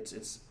horror movie. It's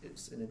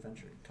an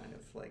adventure kind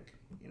of like,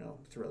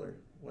 thriller,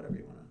 whatever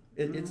you want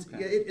to.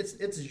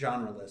 It's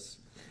genreless,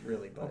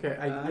 really. But. Okay,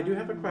 I do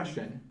have a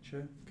question.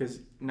 Sure. Because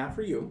not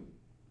for you.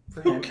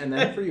 For him, and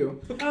then for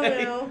you.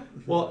 Okay. Oh no.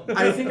 Well,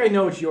 I think I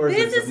know what yours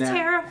is. This is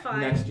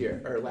terrifying. Next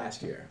year, or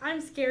last year. I'm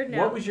scared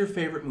now. What was your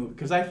favorite movie?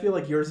 Because I feel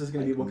like yours is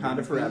going to be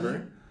Wakanda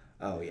Forever.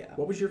 Oh, yeah.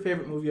 What was your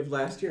favorite movie of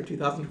last year,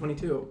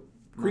 2022?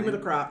 Cream of the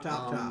crop,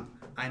 top.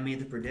 I made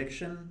the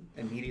prediction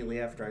immediately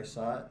after I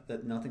saw it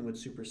that nothing would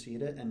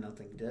supersede it, and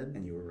nothing did.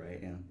 And you were right,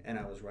 yeah. And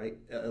I was right.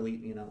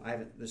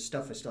 There's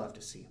stuff I still have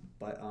to see,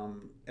 but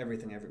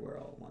Everything Everywhere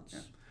All at Once.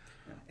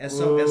 Yeah. As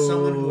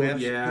someone who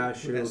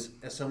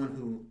as someone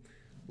who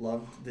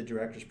loved the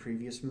director's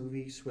previous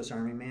movie, Swiss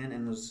Army Man,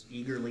 and was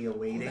eagerly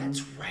awaiting. Oh,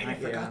 that's right. I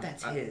forgot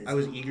that's his. I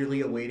was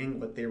eagerly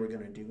awaiting what they were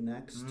going to do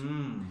next.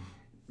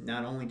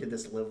 Not only did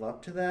this live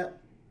up to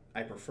that,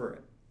 I prefer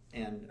it.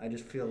 And I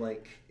just feel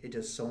like it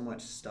does so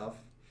much stuff,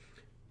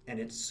 and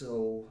it's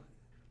so...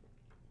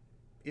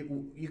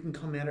 you can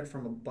come at it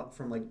from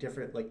like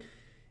different... Like,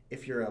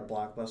 if you're a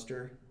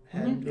blockbuster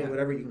head or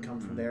whatever, you can come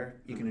from there.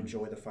 You can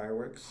enjoy the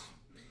fireworks.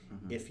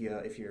 If you're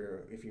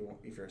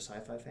a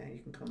sci-fi fan,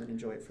 you can come and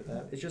enjoy it for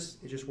that. It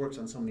just works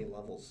on so many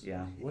levels.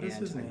 Yeah. What is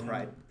his name? I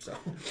cried. So.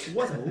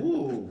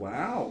 Ooh,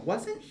 wow.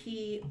 Wasn't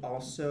he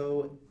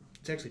also?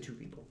 It's actually two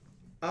people.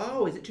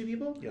 Oh, is it two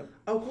people? Yep.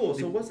 Oh, cool.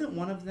 So wasn't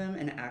one of them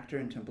an actor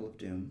in Temple of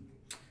Doom?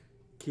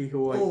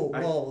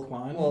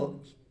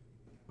 Kwan?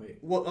 Wait.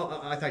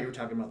 Well, I thought you were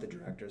talking about the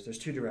directors. There's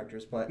two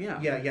directors, but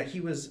yeah. He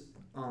was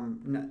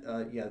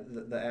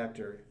the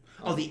actor.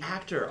 Oh, the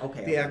actor.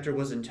 Okay. The actor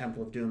was in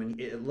Temple of Doom, and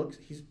it looks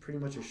he's pretty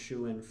much a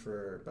shoo-in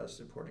for Best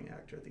Supporting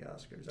Actor at the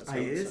Oscars. That's how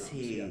it is sounds.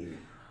 he? Yeah.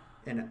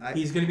 And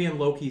he's going to be in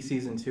Loki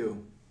season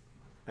 2.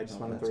 I just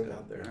want to throw it good.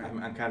 out there.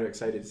 Right. I'm kind of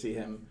excited to see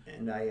him.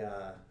 And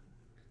I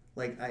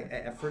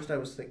at first I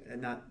was thinking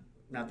not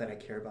that I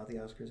care about the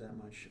Oscars that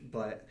much,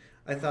 but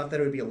I thought that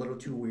it would be a little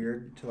too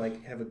weird to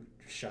like have a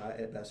shot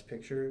at Best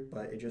Picture,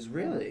 but it just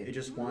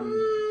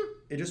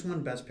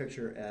won Best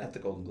Picture at the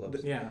Golden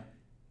Globes. Yeah,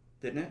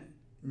 didn't it?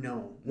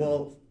 No.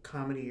 Well,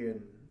 comedy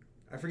and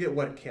I forget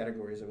what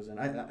categories it was in.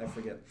 I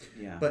forget.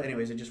 Yeah. But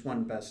anyways, it just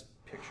won Best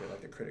Picture,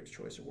 like the Critics'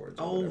 Choice Awards.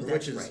 Oh, whatever,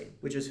 that's right.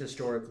 Which is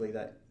historically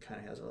that kind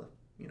of has a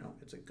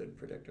it's a good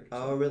predictor. So.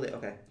 Oh, really?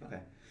 Okay.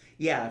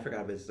 Yeah, I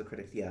forgot about the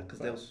Critics. Yeah, because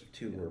those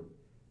two were.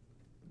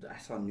 I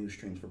saw news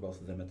streams for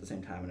both of them at the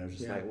same time, and I was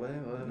just like, what?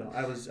 No,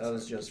 I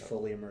was just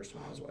fully immersed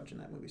when I was watching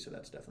that movie, so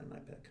that's definitely my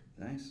pick.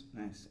 Nice.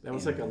 That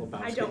was like a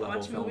Lebowski I don't level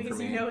watch film movies, for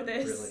me. you know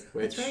this. Really?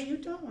 Which, that's right, you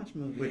don't watch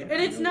movies. And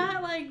it's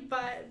not like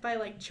by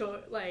like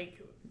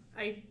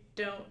I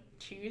don't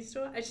choose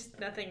to. It's just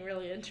nothing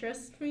really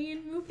interests me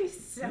in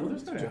movies. So well,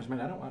 there's no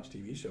judgment. I don't watch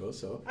TV shows,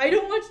 so I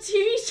don't watch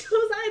TV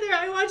shows either.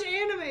 I watch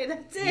anime.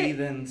 That's it.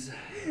 Evens.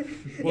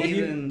 Well, do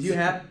you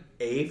have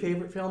a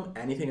favorite film,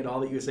 anything at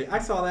all that you would say, I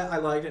saw that, I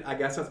liked it, I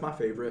guess that's my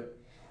favorite.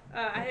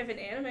 I have an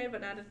anime,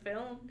 but not a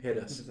film. Hit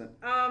us.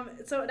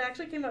 So it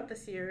actually came out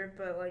this year,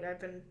 but like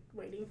I've been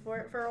waiting for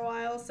it for a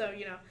while, so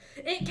you know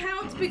it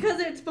counts because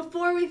it's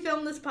before we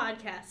filmed this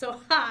podcast. So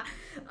ha.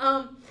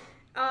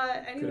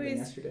 Anyways. Could have been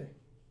yesterday.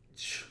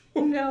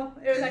 No,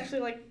 it was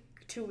actually like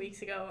 2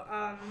 weeks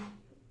ago.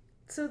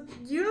 So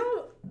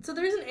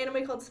there's an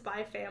anime called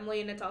Spy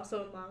Family, and it's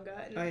also a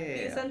manga.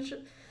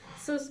 And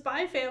So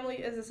Spy Family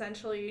is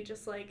essentially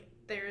just like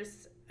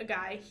there's a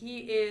guy. He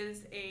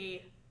is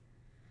a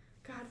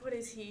God, what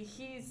is he?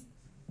 He's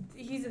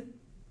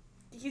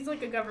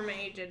like a government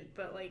agent,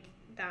 but like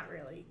not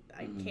really.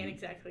 I can't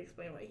exactly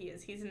explain what he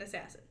is. He's an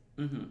assassin.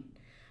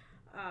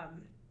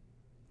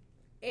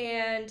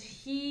 And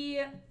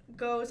he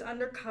goes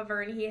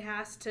undercover, and he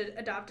has to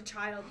adopt a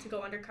child to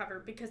go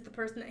undercover because the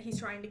person that he's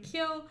trying to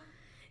kill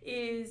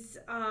is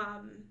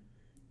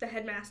the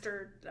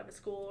headmaster of a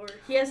school, or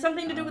he has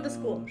something to do with the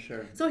school.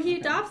 Sure. So he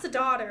adopts a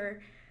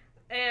daughter,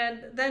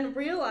 and then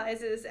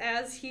realizes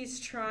as he's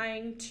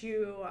trying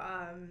to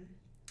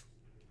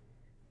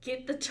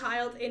get the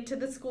child into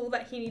the school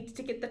that he needs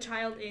to get the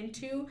child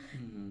into,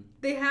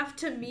 they have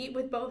to meet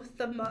with both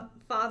the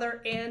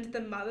father and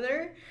the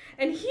mother,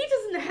 and he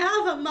doesn't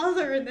have a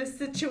mother in this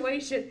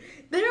situation.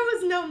 There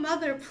was no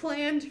mother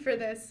planned for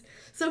this,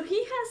 so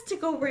he has to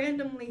go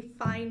randomly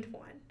find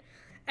one.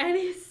 And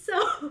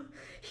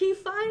he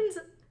finds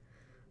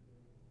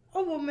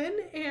a woman,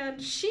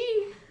 and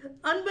she,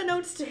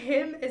 unbeknownst to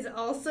him, is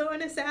also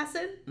an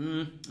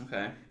assassin.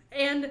 Okay.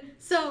 And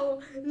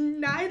so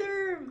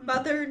neither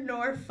mother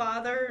nor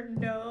father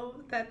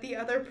know that the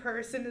other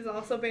person is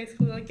also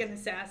basically like an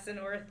assassin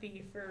or a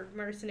thief or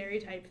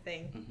mercenary type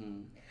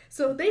thing.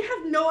 So they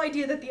have no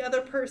idea that the other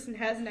person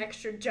has an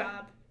extra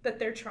job that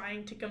they're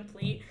trying to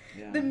complete.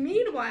 Yeah.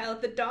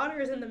 Meanwhile, the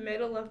daughter is in the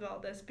middle of all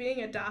this,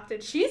 being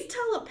adopted. She's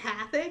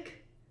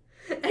telepathic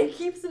and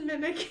keeps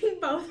mimicking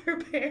both her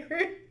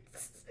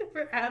parents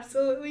for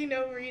absolutely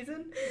no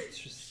reason.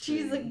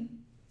 She's a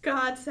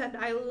godsend.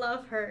 I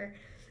love her.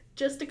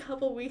 Just a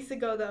couple weeks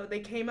ago, though, they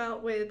came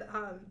out with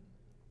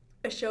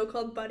a show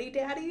called Buddy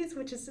Daddies,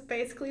 which is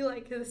basically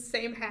like the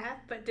same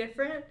hat, but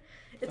different.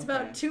 It's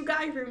about two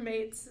guy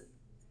roommates.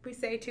 We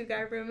say two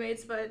guy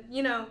roommates, but,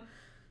 you know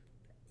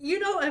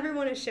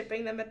everyone is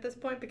shipping them at this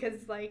point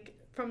because, like,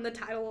 from the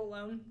title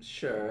alone.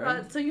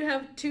 Sure. So you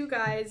have two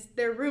guys,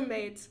 they're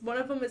roommates. One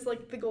of them is,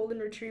 like, the golden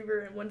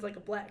retriever, and one's, like, a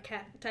black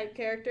cat type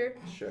character.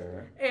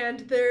 Sure. And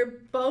they're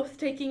both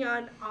taking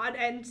on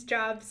odd-end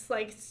jobs,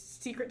 like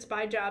secret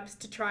spy jobs,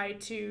 to try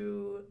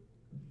to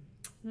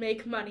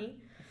make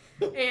money.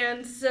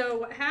 And so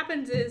what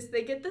happens is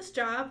they get this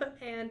job,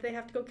 and they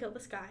have to go kill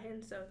this guy.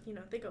 And so,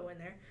 they go in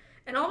there.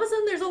 And all of a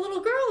sudden, there's a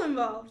little girl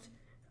involved.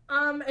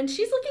 And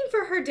she's looking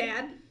for her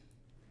dad.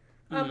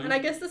 And I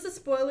guess this is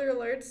spoiler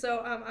alert,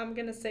 so I'm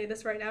going to say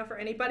this right now for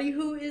anybody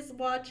who is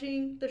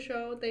watching the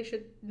show. They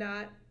should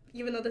not,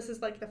 even though this is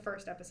like the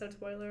first episode,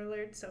 spoiler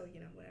alert, so,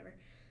 whatever.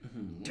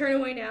 Turn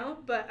away now.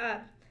 But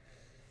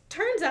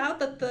turns out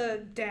that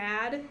the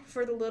dad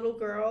for the little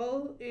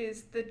girl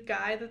is the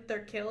guy that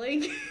they're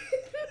killing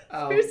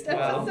first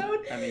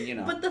episode. I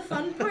mean, But the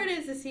fun part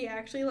is he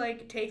actually,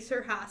 like, takes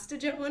her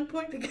hostage at one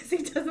point because he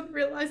doesn't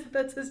realize that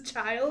that's his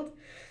child.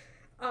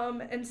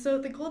 And so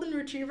the golden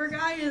retriever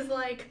guy is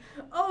like,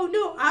 oh,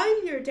 no,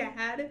 I'm your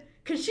dad.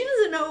 Because she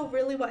doesn't know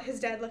really what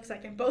his dad looks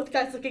like. And both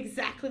guys look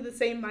exactly the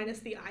same minus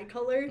the eye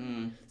color.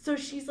 So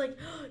she's like,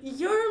 oh,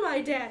 you're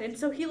my dad. And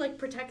so he, like,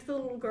 protects the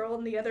little girl,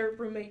 and the other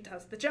roommate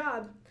does the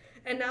job.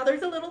 And now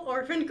there's a little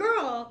orphan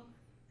girl.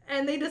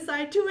 And they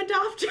decide to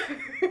adopt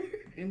her.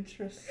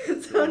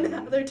 Interesting. So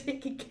now they're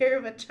taking care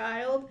of a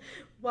child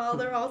while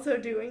they're also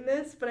doing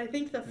this. But I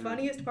think the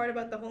funniest part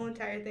about the whole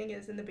entire thing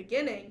is in the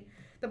beginning,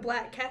 the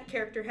black cat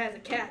character has a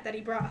cat that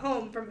he brought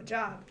home from a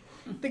job.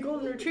 The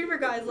golden retriever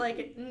guy's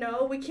like,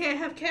 no, we can't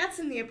have cats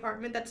in the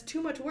apartment. That's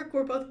too much work.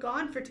 We're both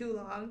gone for too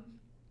long.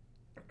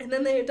 And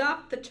then they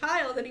adopt the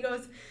child, and he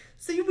goes,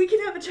 so we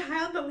can have a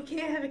child, but we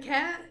can't have a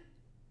cat?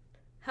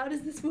 How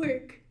does this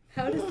work?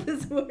 How does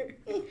this work?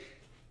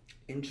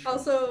 Interesting.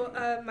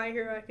 Also, My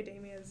Hero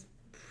Academia is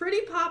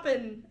pretty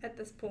poppin' at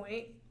this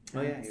point.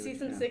 Oh, yeah.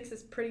 Season 6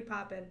 is pretty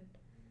poppin'.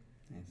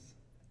 Nice.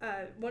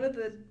 One of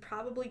the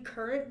probably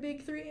current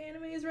big 3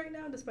 animes right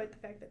now, despite the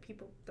fact that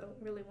people don't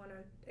really want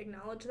to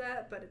acknowledge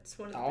that, but it's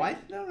one of the I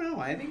don't know.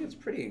 I think it's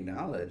pretty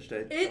acknowledged.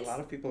 A lot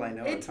of people I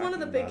know it's are one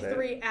of the talking big about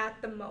 3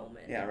 at the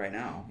moment. Yeah, right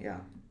now, yeah.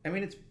 I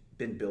mean, it's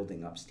been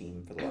building up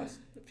steam for the last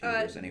few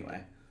years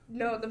anyway.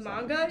 No, the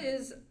manga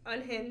is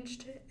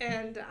unhinged,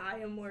 and I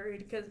am worried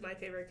because my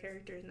favorite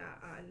character is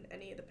not on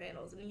any of the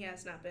panels, and he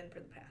has not been for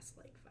the past,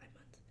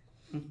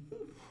 5 months.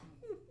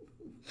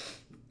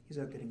 He's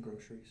out getting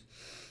groceries.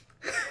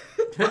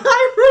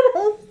 I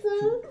would hope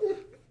so.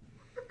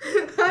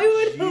 I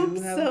would hope so.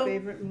 Do you have a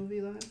favorite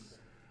movie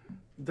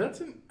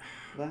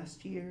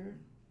last year?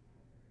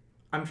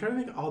 I'm trying to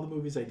think of all the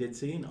movies I did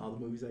see and all the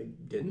movies I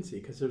didn't see,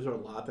 because there's a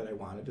lot that I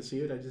wanted to see,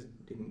 it I just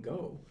didn't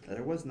go.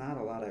 There was not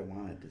a lot I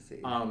wanted to see.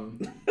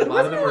 A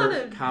lot of them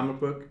were comic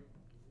book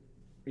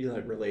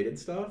related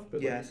stuff.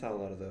 But I saw a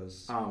lot of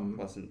those.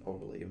 Wasn't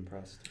overly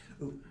impressed.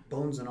 Ooh,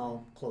 Bones and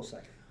All, close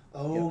second.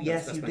 Oh,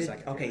 yes, that's you my did.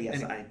 second Okay, favorite.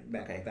 yes, Anyway,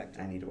 back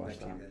to I need to watch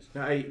back that. you guys.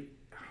 No,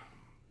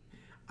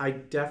 I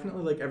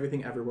definitely like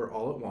Everything Everywhere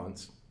All at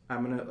Once.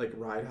 I'm gonna like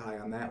ride high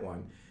on that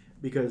one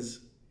because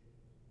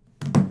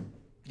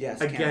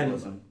Yes, again,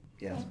 cannibalism.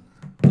 Yes.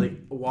 like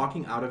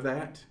walking out of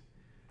that.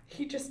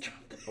 He just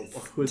dropped this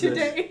Who's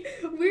today.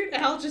 Weird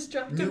Al just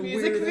dropped a New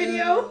music Weird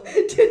video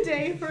Al.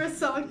 today for a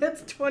song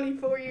that's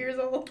 24 years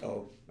old.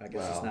 Oh, I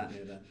guess it's not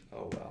new then.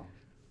 Oh well.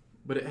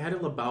 But it had a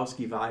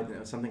Lebowski vibe, and it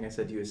was something I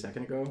said to you a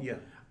second ago. Yeah.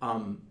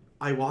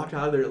 I walked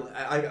out of there.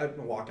 I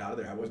walked out of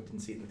there. Didn't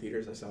see it in the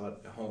theaters. I saw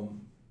it at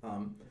home.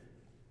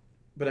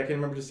 But I can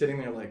remember just sitting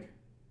there like,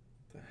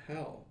 the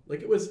hell?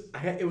 Like it was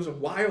a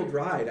wild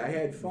ride. I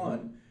had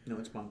fun. No,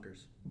 it's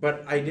bonkers.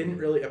 But I didn't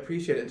really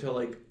appreciate it until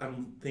like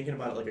I'm thinking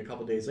about it like a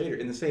couple days later.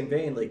 In the same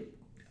vein, like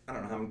I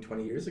don't know how many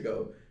 20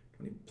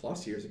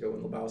 plus years ago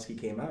when Lebowski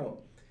came out.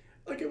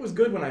 Like it was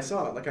good when I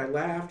saw it. Like I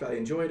laughed, I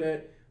enjoyed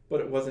it,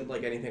 but it wasn't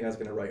like anything I was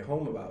going to write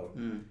home about.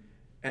 And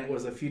it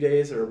was a few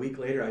days or a week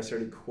later I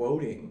started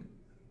quoting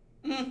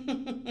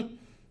the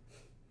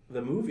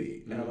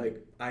movie. And I'm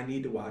like, I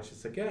need to watch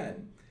this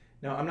again.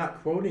 Now I'm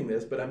not quoting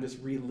this, but I'm just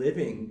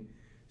reliving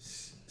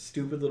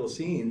stupid little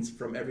scenes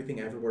from Everything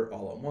Everywhere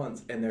All at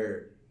Once, and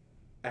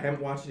I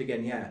haven't watched it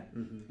again yet,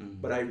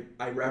 but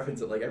I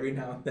reference it like every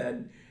now and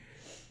then.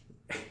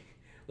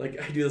 Like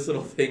I do this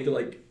little thing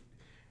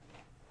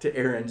to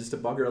Erin just to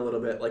bug her a little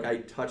bit. Like I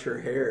touch her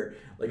hair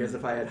like as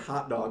if I had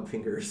hot dog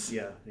fingers.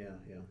 Yeah.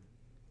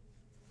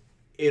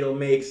 It'll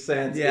make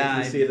sense if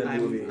you see the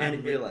movie.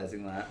 I'm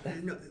realizing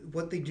that. No,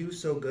 what they do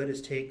so good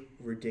is take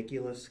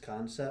ridiculous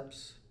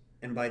concepts,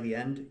 and by the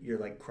end, you're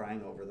like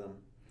crying over them.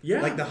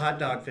 Yeah. Like the hot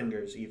dog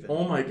fingers, even.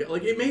 Oh my god!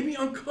 Like it made me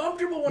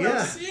uncomfortable when I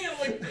was seeing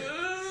it.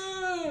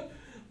 Like,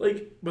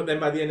 like, but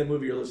then by the end of the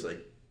movie, you're just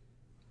like,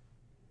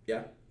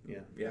 yeah. No,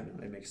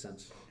 it makes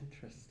sense.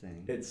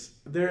 Interesting. It's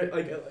they're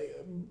like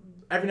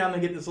every now and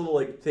then they get this little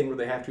like thing where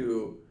they have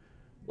to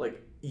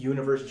like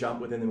universe jump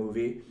within the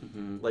movie.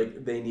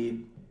 Like they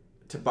need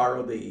to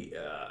borrow the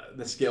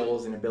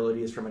skills and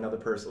abilities from another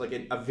person, like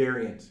a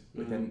variant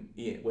within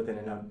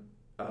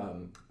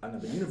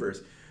another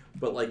universe.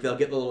 But like they'll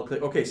get the little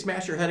click. Okay,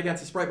 smash your head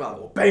against a Sprite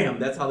bottle. Bam!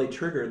 That's how they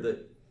trigger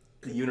the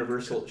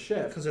universal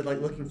shift. Because they're like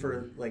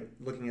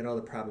looking at all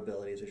the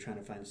probabilities. They're trying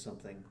to find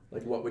something.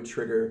 Like what would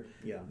trigger?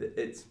 Yeah.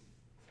 It's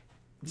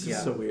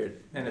just so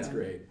weird, and it's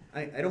great.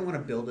 I don't want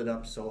to build it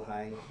up so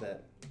high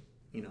that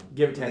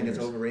give it 10 I think years.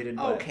 it's overrated.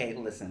 But Okay,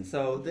 listen.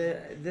 So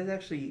there's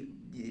actually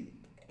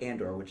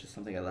Andor, which is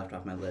something I left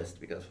off my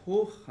list because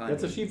honey,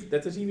 That's a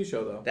TV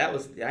show though. That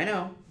was I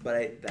know, but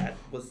it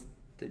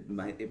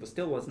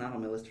still was not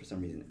on my list for some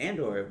reason.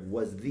 Andor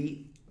was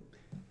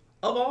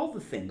of all the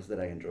things that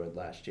I enjoyed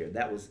last year,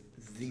 that was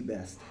the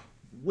best,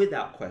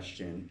 without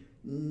question,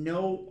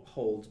 no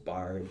holds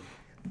barred.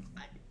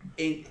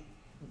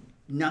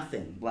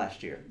 Nothing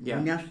last year. Yeah.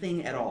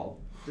 Nothing at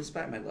all.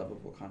 Despite my love of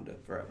Wakanda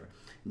forever,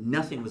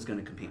 nothing was going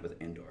to compete with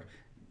Andor.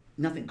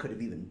 Nothing could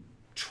have even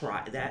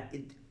tried that.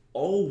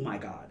 Oh my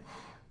God.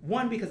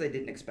 One, because I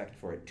didn't expect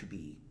for it to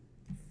be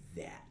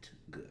that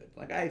good.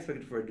 Like I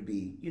expected for it to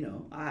be,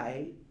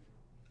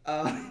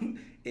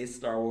 it's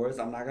Star Wars.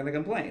 I'm not going to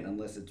complain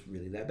unless it's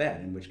really that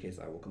bad, in which case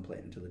I will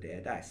complain until the day I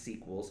die.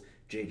 Sequels,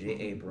 J.J.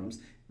 Abrams,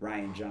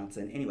 Rian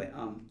Johnson. Anyway,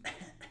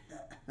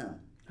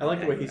 I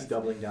like the way he's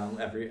doubling down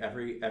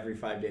every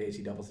 5 days.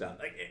 He doubles down.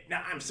 Like,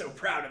 now I'm so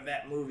proud of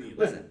that movie.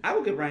 Listen, I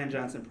will give Rian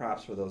Johnson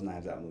props for those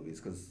Knives Out movies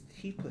because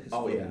he put his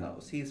foot in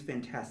those. He's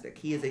fantastic.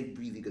 He is a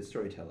really good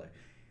storyteller.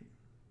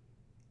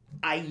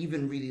 I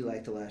even really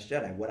like The Last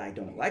Jedi. What I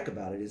don't like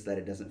about it is that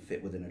it doesn't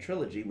fit within a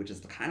trilogy, which is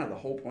kind of the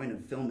whole point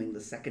of filming the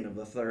second of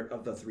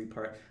the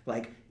three-part.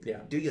 Like,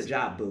 do your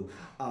job, boo.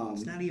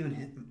 It's not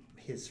even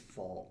his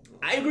fault.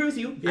 I agree with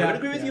you. Yeah. I would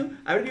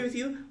agree with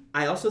you.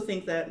 I also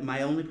think that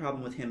my only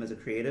problem with him as a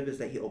creative is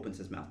that he opens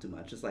his mouth too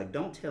much. It's like,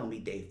 don't tell me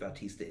Dave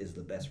Bautista is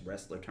the best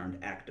wrestler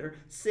turned actor.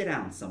 Sit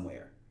down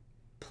somewhere.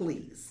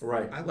 Please.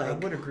 Right. I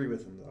would agree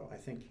with him, though. I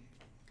think...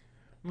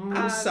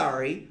 I'm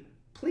sorry.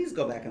 Please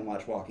go back and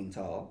watch Walking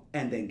Tall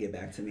and then get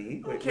back to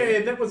me.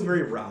 Okay, that was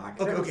very rock.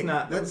 Okay, That's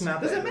not.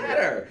 Doesn't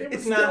matter.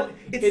 It's not.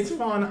 It's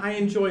fun. I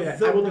enjoy it.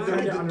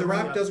 The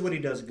Rock does what he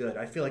does good.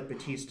 I feel like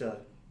Batista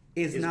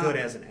is good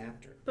as an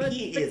actor. But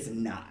he is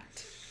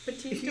not.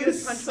 Batista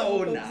is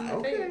so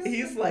not.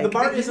 He's like the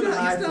bar isn't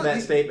high for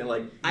that statement.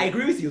 Like I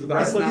agree with you. The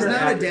bar is He's not.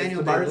 not a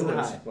Daniel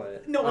Day-Lewis,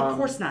 but no, of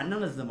course not.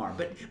 None of them are.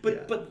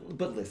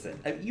 But listen,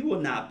 you will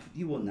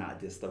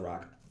not diss The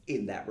Rock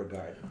in that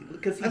regard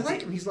because I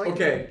like him. He's like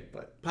okay.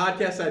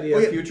 Podcast idea,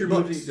 future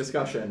movie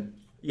discussion.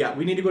 Yeah,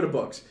 we need to go to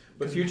books.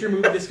 But future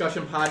movie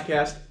discussion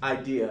podcast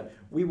idea.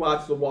 We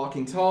watch The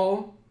Walking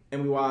Tall,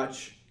 and we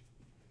watch.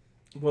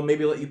 Well,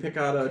 maybe let you pick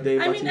out a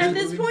Dave. I mean, at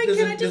this point,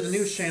 there's a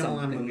new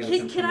Shyamalan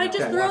movie. Can I just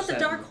Okay. throw out the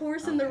dark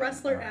horse in the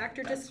wrestler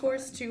actor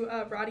discourse to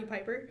Roddy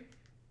Piper?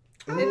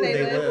 Ooh, And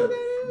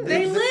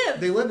They Live.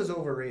 They Live is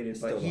overrated,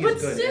 but he's But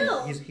good.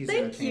 still, He's thank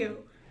entertaining.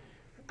 you.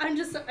 I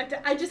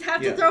just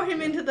have to throw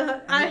him into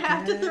the. I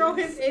have to throw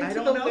him into I the.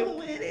 don't know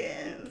who it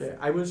is. Okay,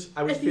 I was If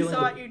feeling. you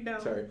saw it, you'd know.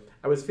 Sorry,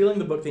 I was feeling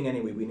the book thing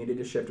anyway. We needed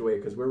to shift away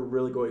because we're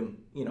really going,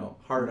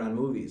 hard on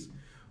movies.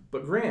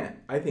 But Grant,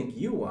 I think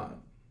you want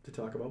to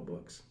talk about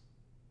books.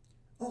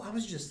 Oh, I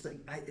was just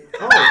thinking.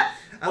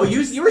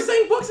 You were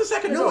saying books a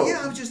second ago. No,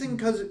 yeah, I was just thinking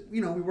because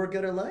we work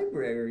at a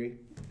library,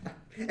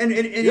 and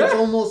it's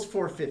almost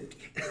 4:50.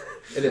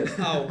 It is.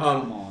 Oh,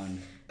 come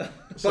on.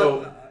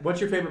 So,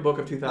 what's your favorite book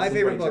of 2022? My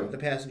favorite book, The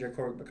Passenger,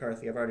 Cormac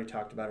McCarthy. I've already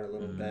talked about it a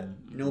little bit.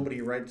 Nobody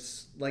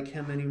writes like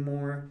him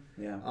anymore.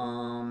 Yeah.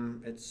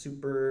 It's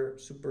super,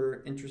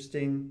 super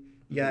interesting.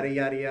 Yada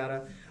yada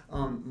yada.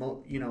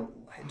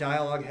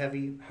 Dialogue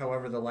heavy.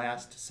 However, the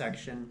last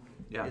section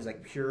is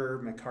like pure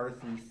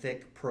McCarthy,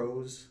 thick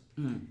prose,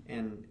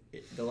 and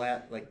the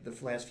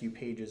last few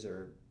pages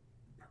are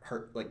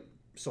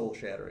soul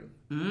shattering.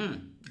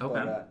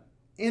 Okay.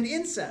 And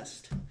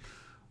incest.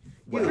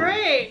 Well,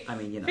 Great. I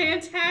mean,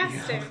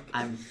 Fantastic.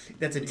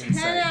 That's an 10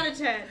 inside. out of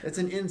 10. That's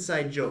an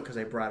inside joke because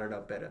I brought it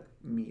up at a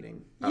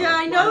meeting. Yeah,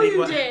 I know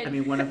you did. I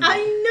mean, I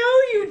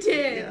know you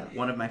did. Yeah.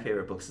 One of my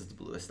favorite books is The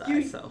Bluest Eye.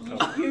 You should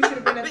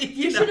have been at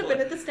You know.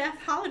 been at the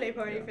staff holiday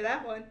party for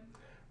that one.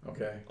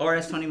 Okay. Or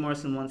as Toni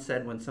Morrison once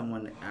said when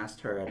someone asked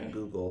her at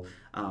Google,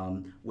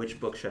 which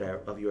book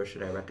of yours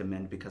should I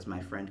recommend because my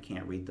friend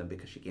can't read them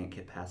because she can't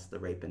get past the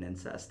rape and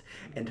incest.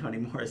 And Toni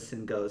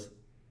Morrison goes,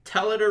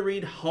 tell her to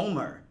read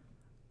Homer.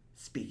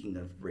 Speaking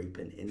of rape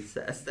and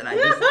incest. And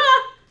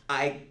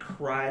I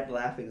cried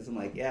laughing because I'm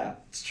like, yeah,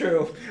 it's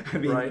true. I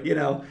mean, right.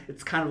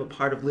 It's kind of a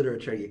part of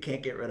literature you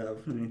can't get rid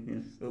of.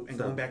 And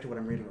going back to what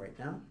I'm reading right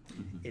now,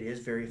 it is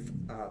very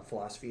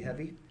philosophy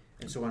heavy.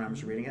 And so when I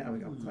was reading it,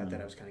 I'm glad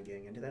that I was kind of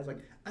getting into that. I was like,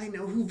 I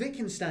know who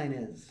Wittgenstein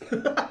is.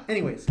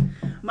 Anyways.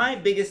 My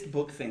biggest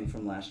book thing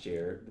from last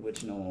year,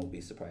 which no one will be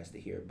surprised to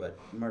hear, but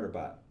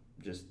Murderbot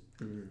just...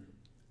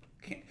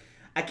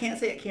 I can't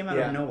say it came out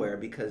of nowhere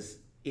because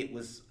it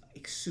was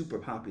super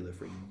popular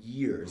for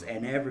years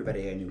and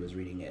everybody I knew was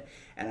reading it.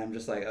 And I'm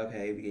just like,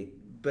 okay.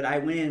 But I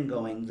went in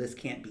going, this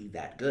can't be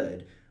that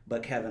good.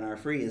 But Kevin R.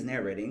 Free is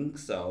narrating,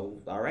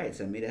 so all right,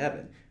 send me to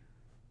heaven.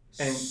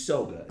 And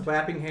so good.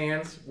 Clapping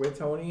hands with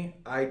Tony.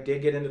 I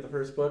did get into the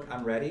first book.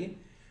 I'm ready.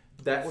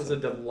 That was a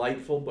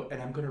delightful book, and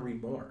I'm going to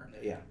read more.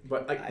 Yeah.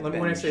 But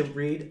when I say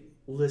read,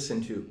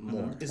 listen to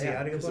more. Is the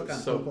audiobook on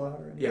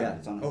Hoopla? Yeah.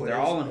 It's on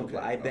they're all on Hoopla. Okay.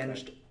 I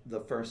binged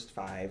the first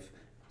 5.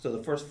 So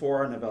the first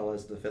 4 are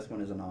novellas. The 5th one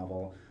is a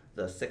novel.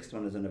 The 6th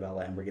one is a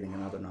novella, and we're getting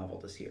another novel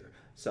this year.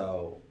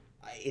 So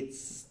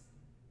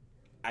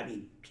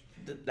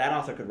that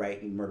author could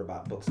write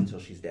Murderbot books until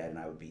she's dead, and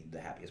I would be the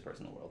happiest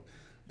person in the world.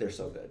 They're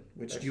so good.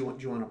 Do you want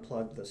to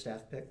plug the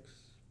Staff Picks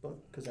book?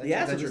 Because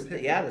that's your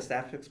pick. The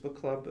Staff Picks book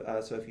club.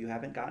 So if you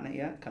haven't gotten it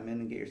yet, come in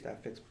and get your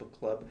Staff Picks book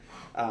club.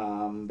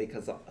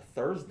 Because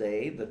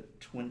Thursday, the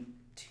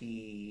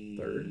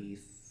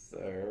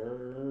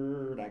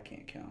 23rd, I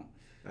can't count.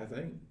 I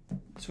think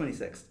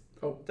 26th.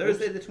 Oh,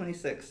 Thursday the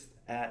 26th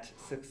at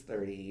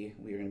 6:30.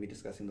 We are going to be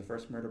discussing the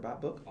first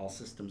Murderbot book, All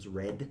Systems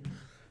Red.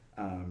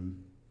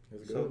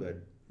 So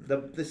good.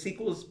 The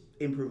sequels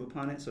improve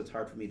upon it, so it's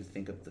hard for me to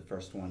think of the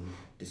first one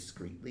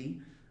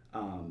discreetly.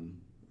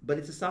 But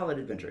it's a solid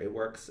adventure. It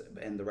works,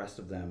 and the rest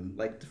of them,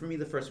 like for me,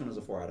 the first one was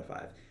a 4 out of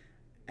 5,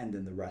 and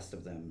then the rest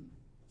of them,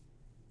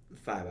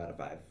 5 out of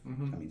 5. I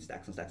mean,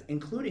 stacks and stacks,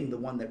 including the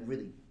one that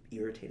really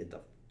irritated the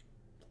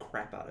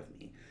crap out of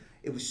me.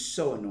 It was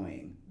so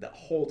annoying the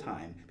whole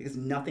time because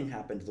nothing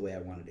happened the way I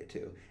wanted it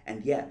to.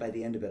 And yet, by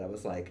the end of it, I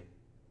was like,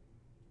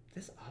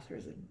 this author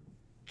is a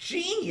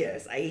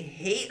genius. I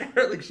hate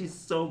her. Like, she's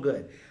so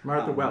good.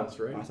 Martha Wells,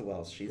 right? Martha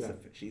Wells. She's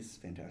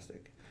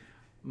fantastic.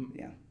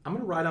 Yeah. I'm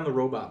going to ride on the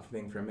robot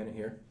thing for a minute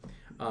here.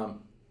 I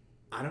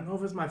don't know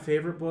if it's my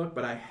favorite book,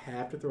 but I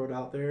have to throw it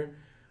out there.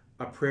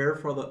 A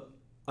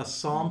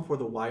Psalm for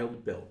the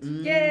Wild Built.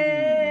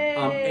 Yay!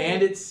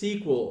 And its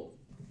sequel.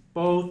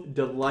 Both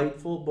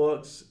delightful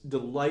books,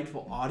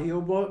 delightful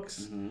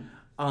audiobooks.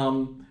 I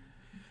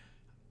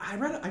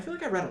feel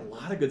like I read a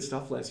lot of good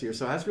stuff last year,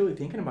 so I was really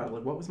thinking about it,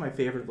 like what was my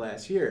favorite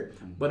last year?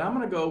 But I'm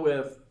gonna go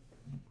with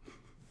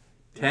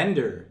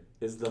Tender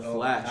is the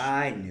Flesh.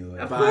 I knew it.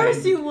 Of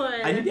course you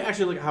would. I need to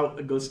actually look how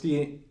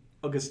Agustina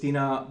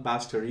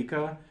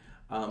Bastarrica,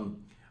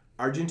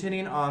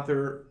 Argentinian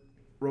author,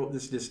 wrote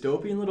this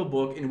dystopian little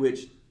book in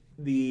which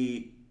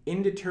the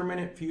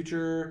indeterminate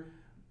future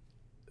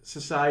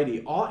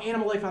society, all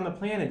animal life on the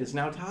planet is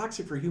now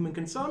toxic for human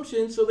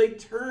consumption, so they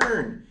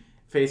turn,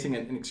 facing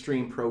an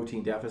extreme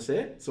protein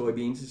deficit,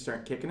 soybeans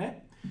start kicking it,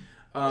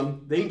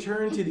 they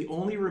turn to the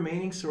only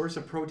remaining source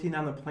of protein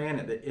on the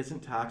planet that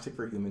isn't toxic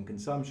for human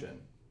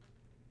consumption.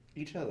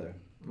 Each other.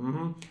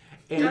 And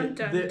dun,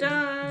 dun,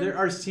 dun. There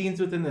are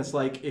scenes within this,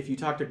 like if you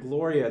talk to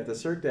Gloria at the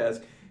Cirque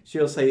desk,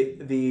 she'll say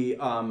the,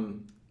 how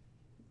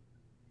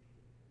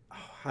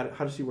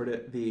does she word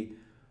it? The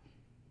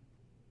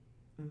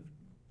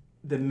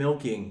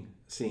milking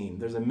scene.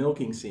 There's a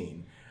milking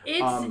scene.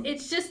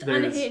 It's just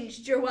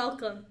unhinged. You're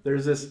welcome.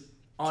 There's this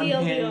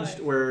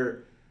unhinged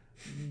where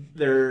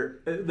they're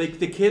like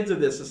the kids of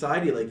this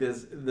society, like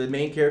this, the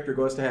main character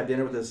goes to have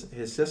dinner with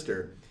his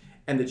sister,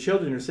 and the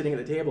children are sitting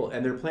at the table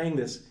and they're playing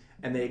this,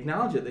 and they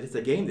acknowledge it that it's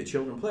a game that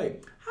children play.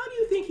 How do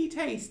you think he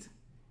tastes?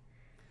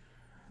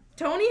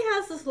 Tony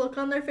has this look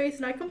on their face,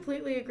 and I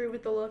completely agree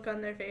with the look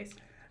on their face.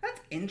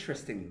 That's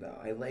interesting, though.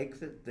 I like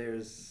that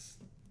there's...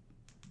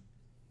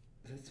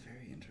 That's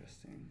very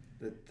interesting.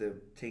 That the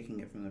taking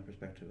it from the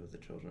perspective of the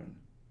children.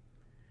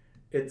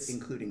 It's...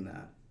 Including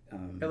that.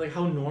 And like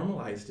how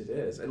normalized it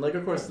is. And like,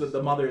 of course,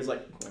 the mother is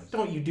like,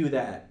 don't you do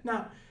that.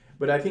 No.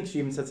 But I think she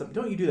even said something,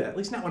 don't you do that. At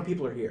least not when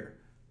people are here.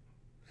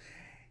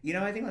 You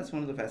know, I think that's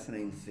one of the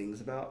fascinating things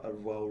about a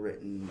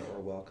well-written or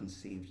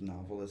well-conceived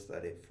novel is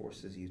that it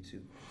forces you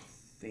to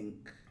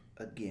think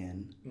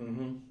again.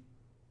 Mm-hmm.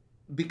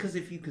 Because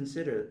if you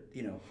consider,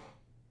 you know,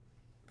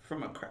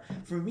 from a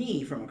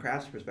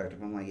craft's perspective,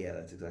 I'm like, yeah,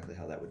 that's exactly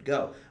how that would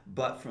go.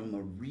 But from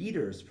a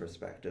reader's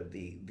perspective,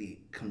 the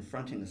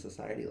confronting a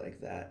society like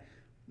that,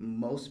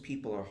 most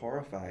people are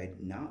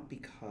horrified not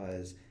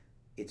because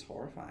it's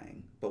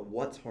horrifying, but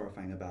what's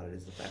horrifying about it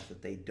is the fact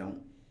that they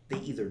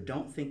either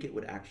don't think it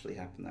would actually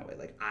happen that way.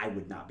 Like, I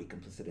would not be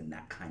complicit in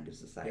that kind of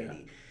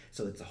society. Yeah.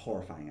 So it's a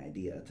horrifying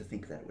idea to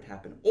think that it would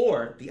happen.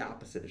 Or the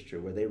opposite is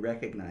true, where they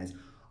recognize,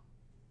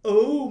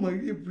 oh my,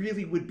 it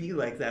really would be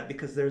like that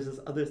because there's this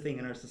other thing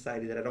in our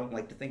society that I don't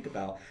like to think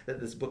about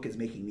that this book is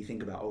making me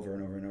think about over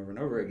and over and over and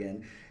over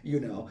again, you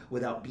know,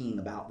 without being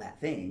about that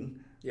thing.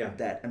 Yeah.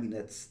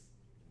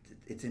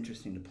 It's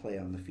interesting to play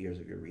on the fears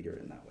of your reader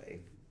in that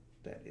way.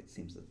 That it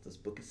seems that this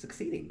book is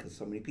succeeding because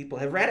so many people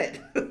have read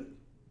it.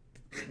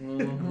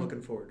 I'm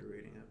looking forward to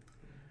reading it.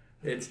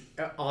 It's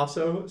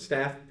also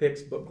Staff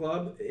Picks Book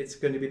Club. It's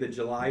going to be the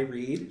July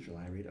read.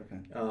 Okay.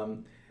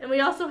 And we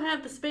also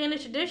have the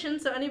Spanish edition,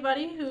 so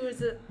anybody who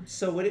is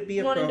so would it be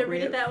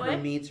appropriate for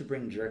me to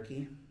bring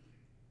jerky?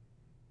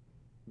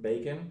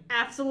 Bacon?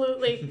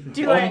 Absolutely.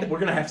 Do it. We're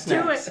going to have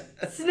snacks. Do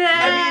it.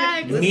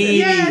 Snacks!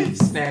 Meaty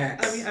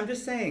snacks. I mean, I'm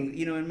just saying,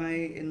 you know,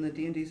 in the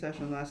D&D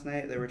session last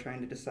night, they were trying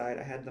to decide,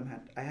 I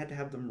had to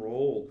have them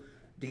roll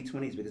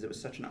D20s because it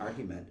was such an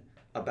argument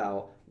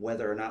about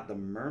whether or not the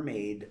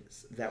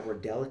mermaids that were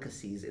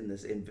delicacies in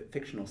this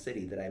fictional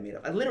city that I made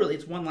up. Literally,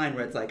 it's one line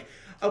where it's like,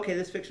 okay,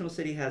 this fictional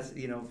city has,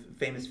 you know,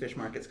 famous fish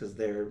markets because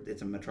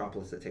it's a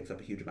metropolis that takes up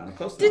a huge amount of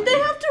coastline. Did they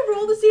have to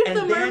roll to see if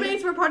the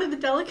mermaids were part of the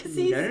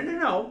delicacies?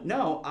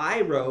 No.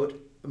 I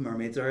wrote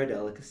mermaids are a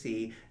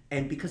delicacy,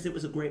 and because it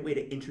was a great way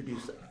to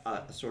introduce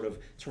a sort of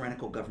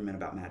tyrannical government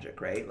about magic,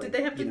 right? Like, did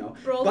they have to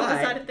roll to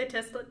decide if they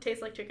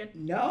taste like chicken?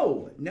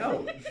 No.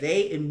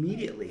 They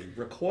immediately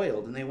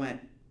recoiled and they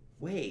went,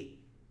 wait,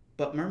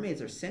 but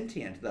mermaids are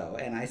sentient, though.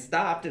 And I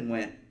stopped and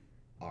went,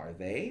 are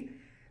they?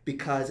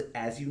 Because,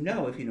 as you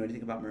know, if you know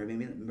anything about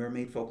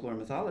mermaid folklore and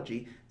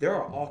mythology, there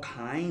are all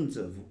kinds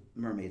of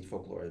mermaid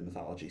folklore and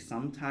mythology.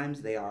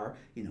 Sometimes they are,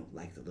 you know,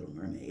 like the Little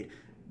Mermaid,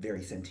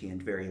 very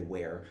sentient, very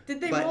aware. Did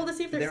they roll to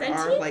see if they're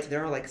sentient?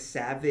 There are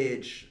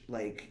savage,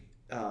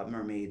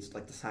 mermaids,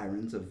 like the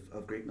sirens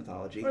of Greek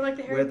mythology. Or like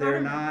the Harry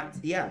Potter mermaids.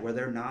 Yeah, where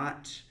they're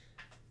not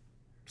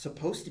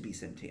supposed to be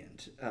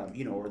sentient,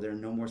 or they're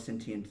no more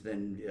sentient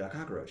than a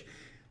cockroach.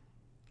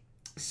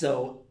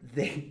 So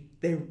they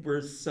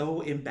were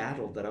so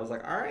embattled that I was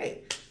like, all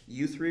right,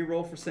 you three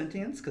roll for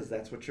sentience because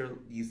that's what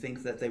you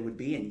think that they would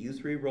be, and you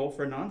three roll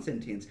for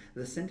non-sentience.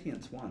 The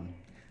sentience won.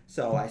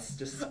 So I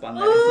just spun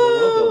that into the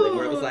world building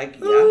where it was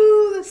like,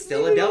 yeah,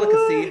 still a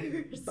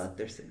delicacy, but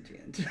they're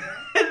sentient.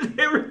 And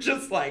they were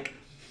just like,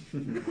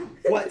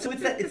 what? So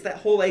it's that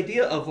whole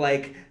idea of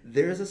like,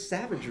 there's a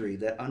savagery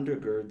that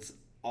undergirds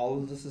all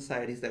of the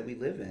societies that we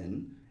live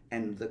in,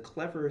 and the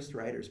cleverest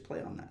writers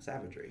play on that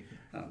savagery.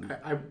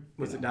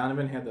 It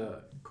Donovan had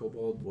the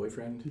kobold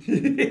boyfriend?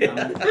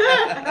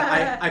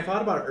 I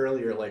thought about it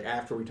earlier, like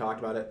after we talked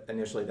about it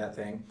initially, that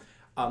thing.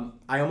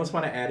 I almost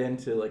want to add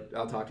into, like,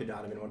 I'll talk to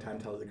Donovan one time,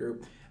 tell the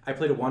group. I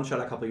played a one-shot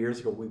a couple of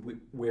years ago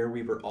where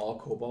we were all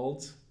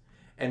kobolds,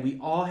 and we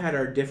all had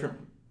our different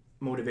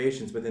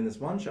motivations within this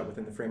one-shot,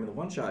 within the frame of the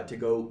one-shot, to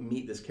go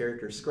meet this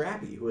character,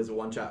 Scrappy, who is a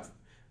one-shot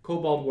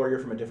kobold warrior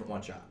from a different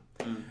one-shot.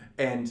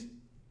 And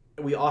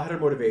we all had our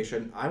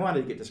motivation. I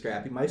wanted to get to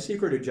Scrappy. My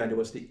secret agenda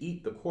was to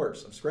eat the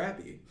corpse of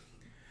Scrappy.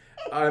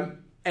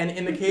 And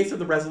in the case of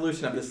the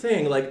resolution of this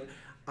thing, like,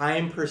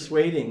 I'm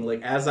persuading,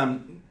 like, as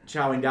I'm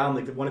chowing down,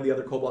 like, one of the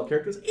other kobold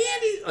characters,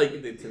 Andy,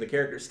 like, to the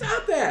character,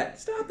 stop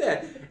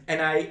that.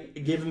 And I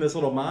give him this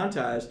little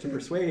montage to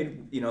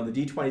persuade, the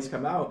D20s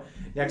come out.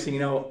 Next thing you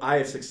know, I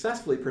have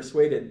successfully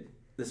persuaded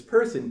this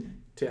person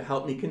to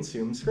help me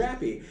consume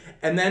Scrappy.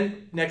 And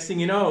then next thing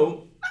you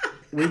know,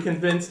 we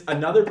convinced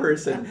another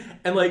person,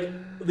 and like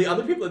the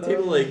other people at the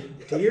table are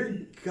like,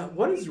 dear God,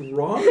 what is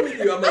wrong with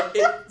you? I'm like,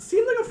 it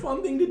seemed like a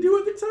fun thing to do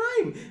at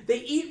the time. They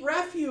eat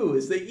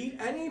refuse. They eat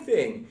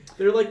anything.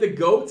 They're like the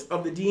goats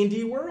of the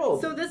D&D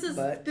world. So this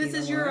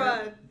is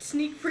your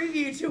sneak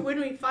preview to when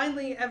we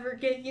finally ever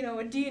get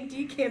a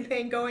D&D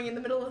campaign going in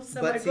the middle of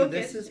But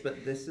semi-bookish.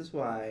 this is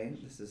why,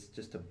 this is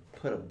just to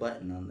put a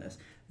button on this.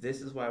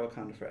 This is why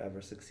Wakanda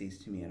Forever succeeds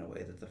to me in a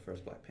way that the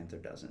first Black Panther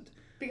doesn't.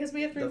 Because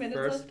we have 3 minutes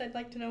left, I'd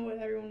like to know what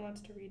everyone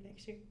wants to read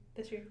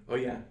this year. Oh,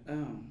 yeah.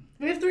 Oh.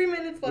 We have 3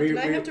 minutes left, and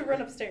I have to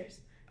run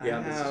upstairs. Yeah,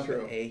 I this is have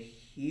true. a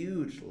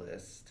huge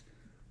list,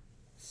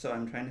 so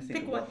I'm trying to think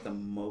Pick of what the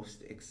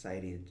most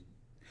excited...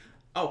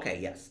 Okay,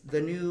 yes.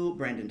 The new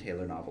Brandon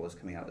Taylor novel is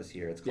coming out this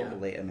year. It's called The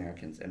Late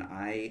Americans, and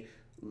I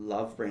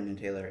love Brandon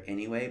Taylor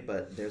anyway,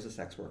 but there's a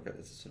sex worker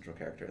that's a central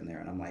character in there,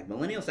 and I'm like,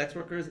 millennial sex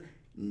workers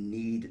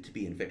need to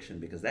be in fiction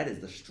because that is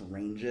the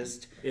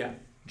strangest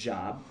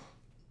job,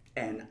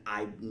 and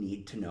I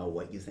need to know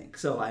what you think.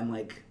 So I'm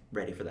like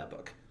ready for that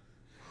book.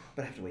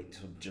 But I have to wait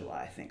until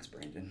July. Thanks,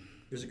 Brandon.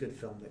 There's a good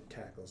film that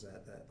tackles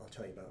that I'll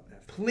tell you about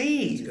after.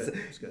 Please.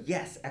 It's good.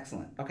 Yes,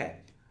 excellent. Okay.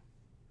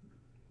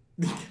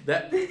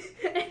 That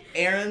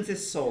Aaron's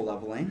is soul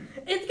leveling.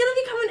 It's gonna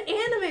become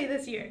an anime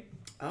this year.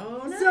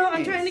 Oh, nice. So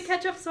I'm trying to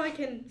catch up so I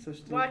can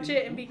watch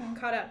it and be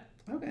caught up.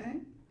 Okay.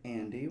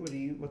 Andy,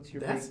 what's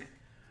your That's big...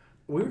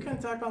 we were kind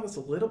of talking about this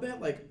a little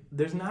bit. Like,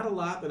 there's not a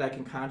lot that I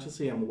can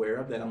consciously am aware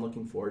of that I'm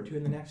looking forward to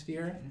in the next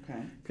year. Okay.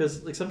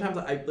 Because like sometimes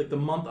I like the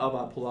month of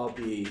I'll pull out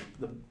the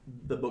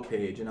book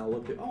page and I'll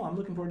look at I'm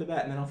looking forward to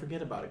that, and then I'll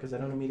forget about it because I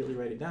don't immediately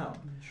write it down.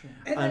 Sure.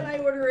 And then I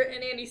order it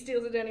and Andy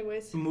steals it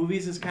anyways.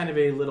 Movies is kind of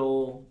a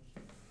little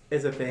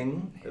is a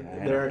thing. Yeah,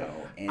 I don't know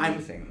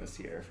anything this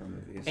year for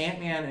movies.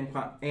 Ant-Man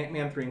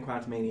 3 and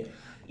Quantumania.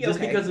 Yeah, Just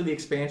okay. because of the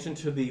expansion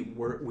to the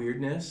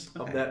weirdness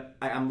of that,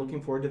 I'm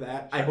looking forward to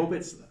that. I hope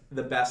it's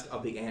the best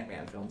of the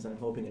Ant-Man films, and I'm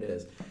hoping it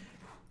is.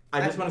 I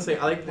just want to say,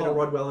 I like Paul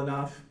Rudd well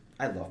enough.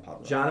 I love Paul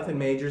Rudd. Jonathan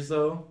Majors,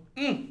 though.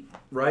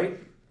 Right?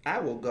 I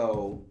will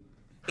go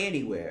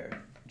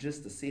anywhere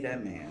just to see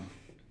that man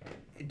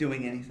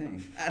doing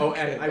anything. Oh,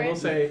 and I will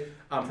say,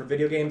 for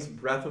video games,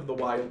 Breath of the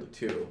Wild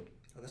 2.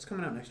 Oh, that's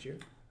coming out next year.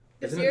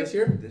 Isn't it this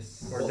year?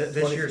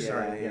 This year,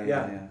 sorry.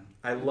 Yeah.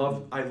 I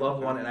love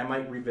one, and I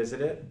might revisit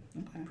it.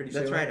 Okay. Pretty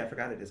That's soon. right. I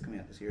forgot it is coming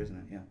out this year, isn't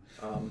it?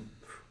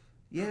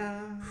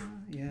 Yeah.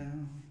 Yeah.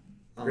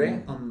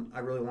 Great. I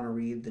really want to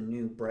read the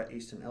new Bret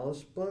Easton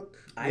Ellis book.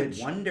 I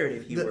wondered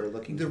if you were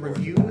looking. The forward to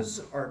reviews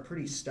are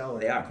pretty stellar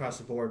They are. across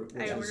the board,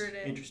 which I is ordered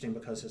it. interesting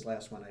because his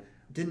last one I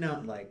did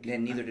not like. that.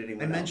 And neither did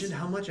anyone I else. mentioned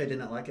how much I did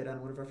not like it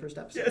on one of our first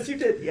episodes. Yes, you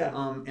did. Yeah.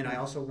 And I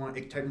also want,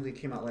 it technically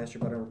came out last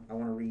year, but I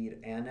want to read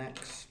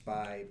Annex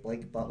by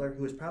Blake Butler,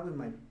 who is probably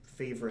my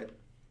favorite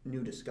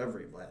new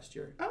discovery of last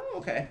year. Oh,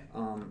 okay.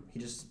 He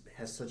just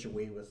has such a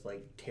way with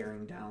like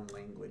tearing down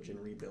language and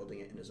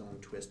rebuilding it in his own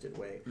twisted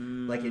way.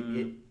 Like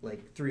it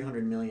like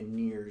 300 million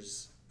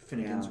years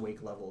Finnegan's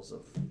Wake levels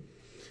of.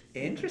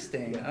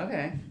 Interesting. Yeah.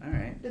 Okay. All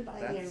right. Goodbye,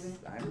 That's-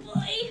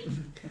 Boy.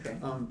 Okay.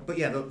 But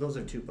yeah, those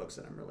are two books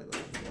that I'm really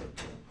looking forward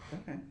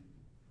to. Okay.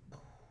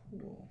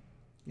 Cool.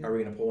 Are we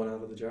going to pull one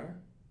out of the jar?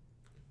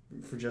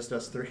 For just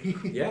us three.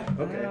 Yeah,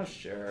 okay. Oh,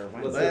 sure.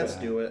 Why Let's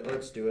not? do it.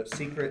 Let's do it.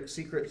 Secret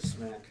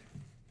smack.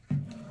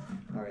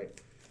 All right.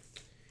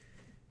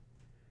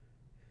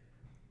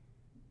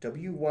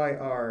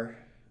 WYR,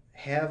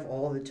 have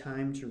all the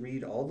time to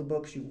read all the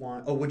books you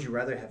want. Oh, would you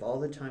rather have all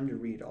the time to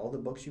read all the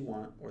books you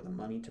want or the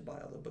money to buy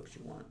all the books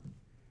you want?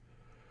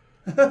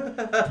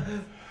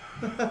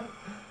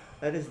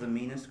 That is the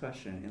meanest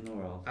question in the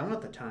world. I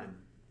want the time.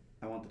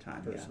 I want the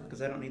time, Personally.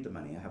 because I don't need the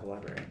money. I have a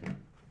library.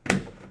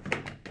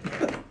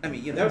 I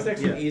mean, That was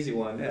actually an Yeah. easy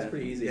one. That's Yeah.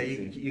 pretty easy. Yeah,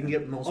 you can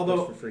get most Although-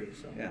 books for free.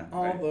 So. Yeah.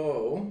 Right.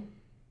 Although,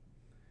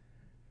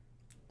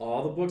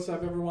 all the books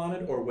I've ever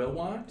wanted or will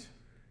want,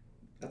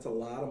 that's a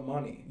lot of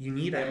money. You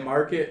need That a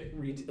market,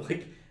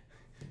 like,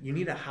 you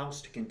need a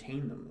house to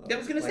contain them. Though. I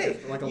was gonna say,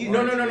 like a you-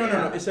 no.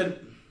 Yeah. It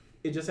said,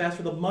 it just asked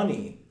for the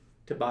money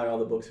to buy all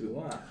the books we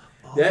want.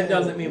 That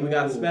doesn't mean we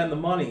got to spend the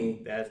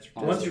money. That's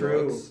Once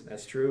true. books.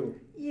 That's true.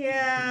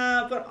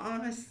 Yeah, but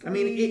honestly, I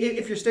mean,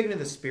 if you're sticking to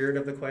the spirit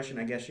of the question,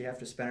 I guess you have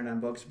to spend it on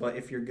books. But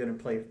if you're gonna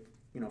play,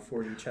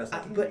 4D chess,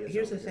 like but idiots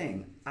here's the over here.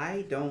 thing: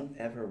 I don't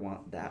ever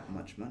want that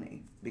much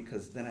money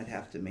because then I'd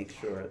have to make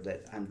sure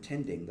that I'm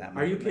tending that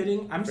much. Are you money.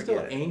 kidding? I'm still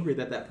Forget it. angry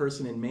that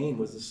person in Maine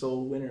was the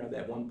sole winner of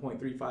that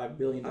 $1.35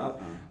 billion.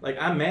 Uh-uh. Like,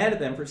 I'm mad at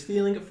them for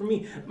stealing it from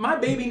me. My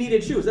baby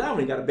needed shoes. I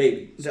only got a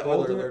baby. The Spoiler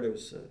older- alert: it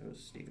was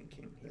Stephen King.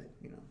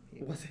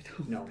 He Was it?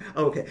 No.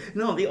 Oh, okay.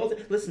 No, the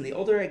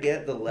older I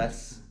get, the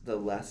less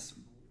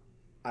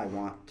I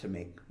want to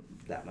make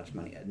that much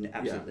money.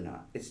 Absolutely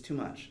not. It's too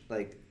much.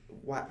 Like,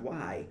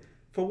 why?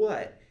 For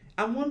what?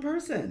 I'm one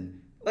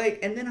person. Like,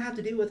 and then I have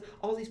to deal with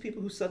all these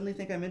people who suddenly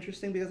think I'm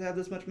interesting because I have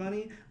this much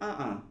money.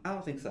 I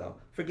don't think so.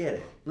 Forget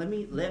it. Let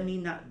me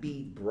not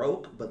be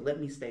broke, but let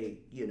me stay,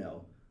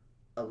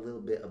 a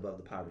little bit above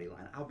the poverty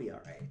line. I'll be all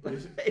right.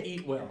 Just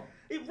eat well.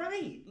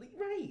 Right. Like,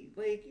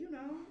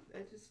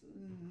 I just.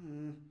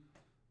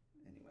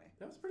 Anyway.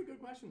 That was a pretty good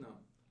question, though.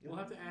 We'll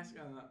have to ask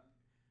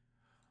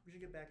We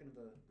should get back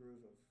into the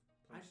groove of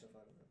playing stuff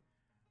out of it.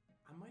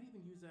 I might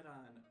even use that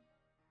on.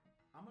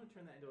 I'm gonna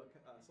turn that into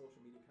a social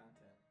media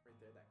content right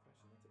there. That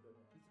question, that's a good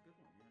one. It's a good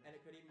one. Yeah. And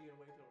it could even be a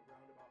way to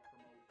roundabout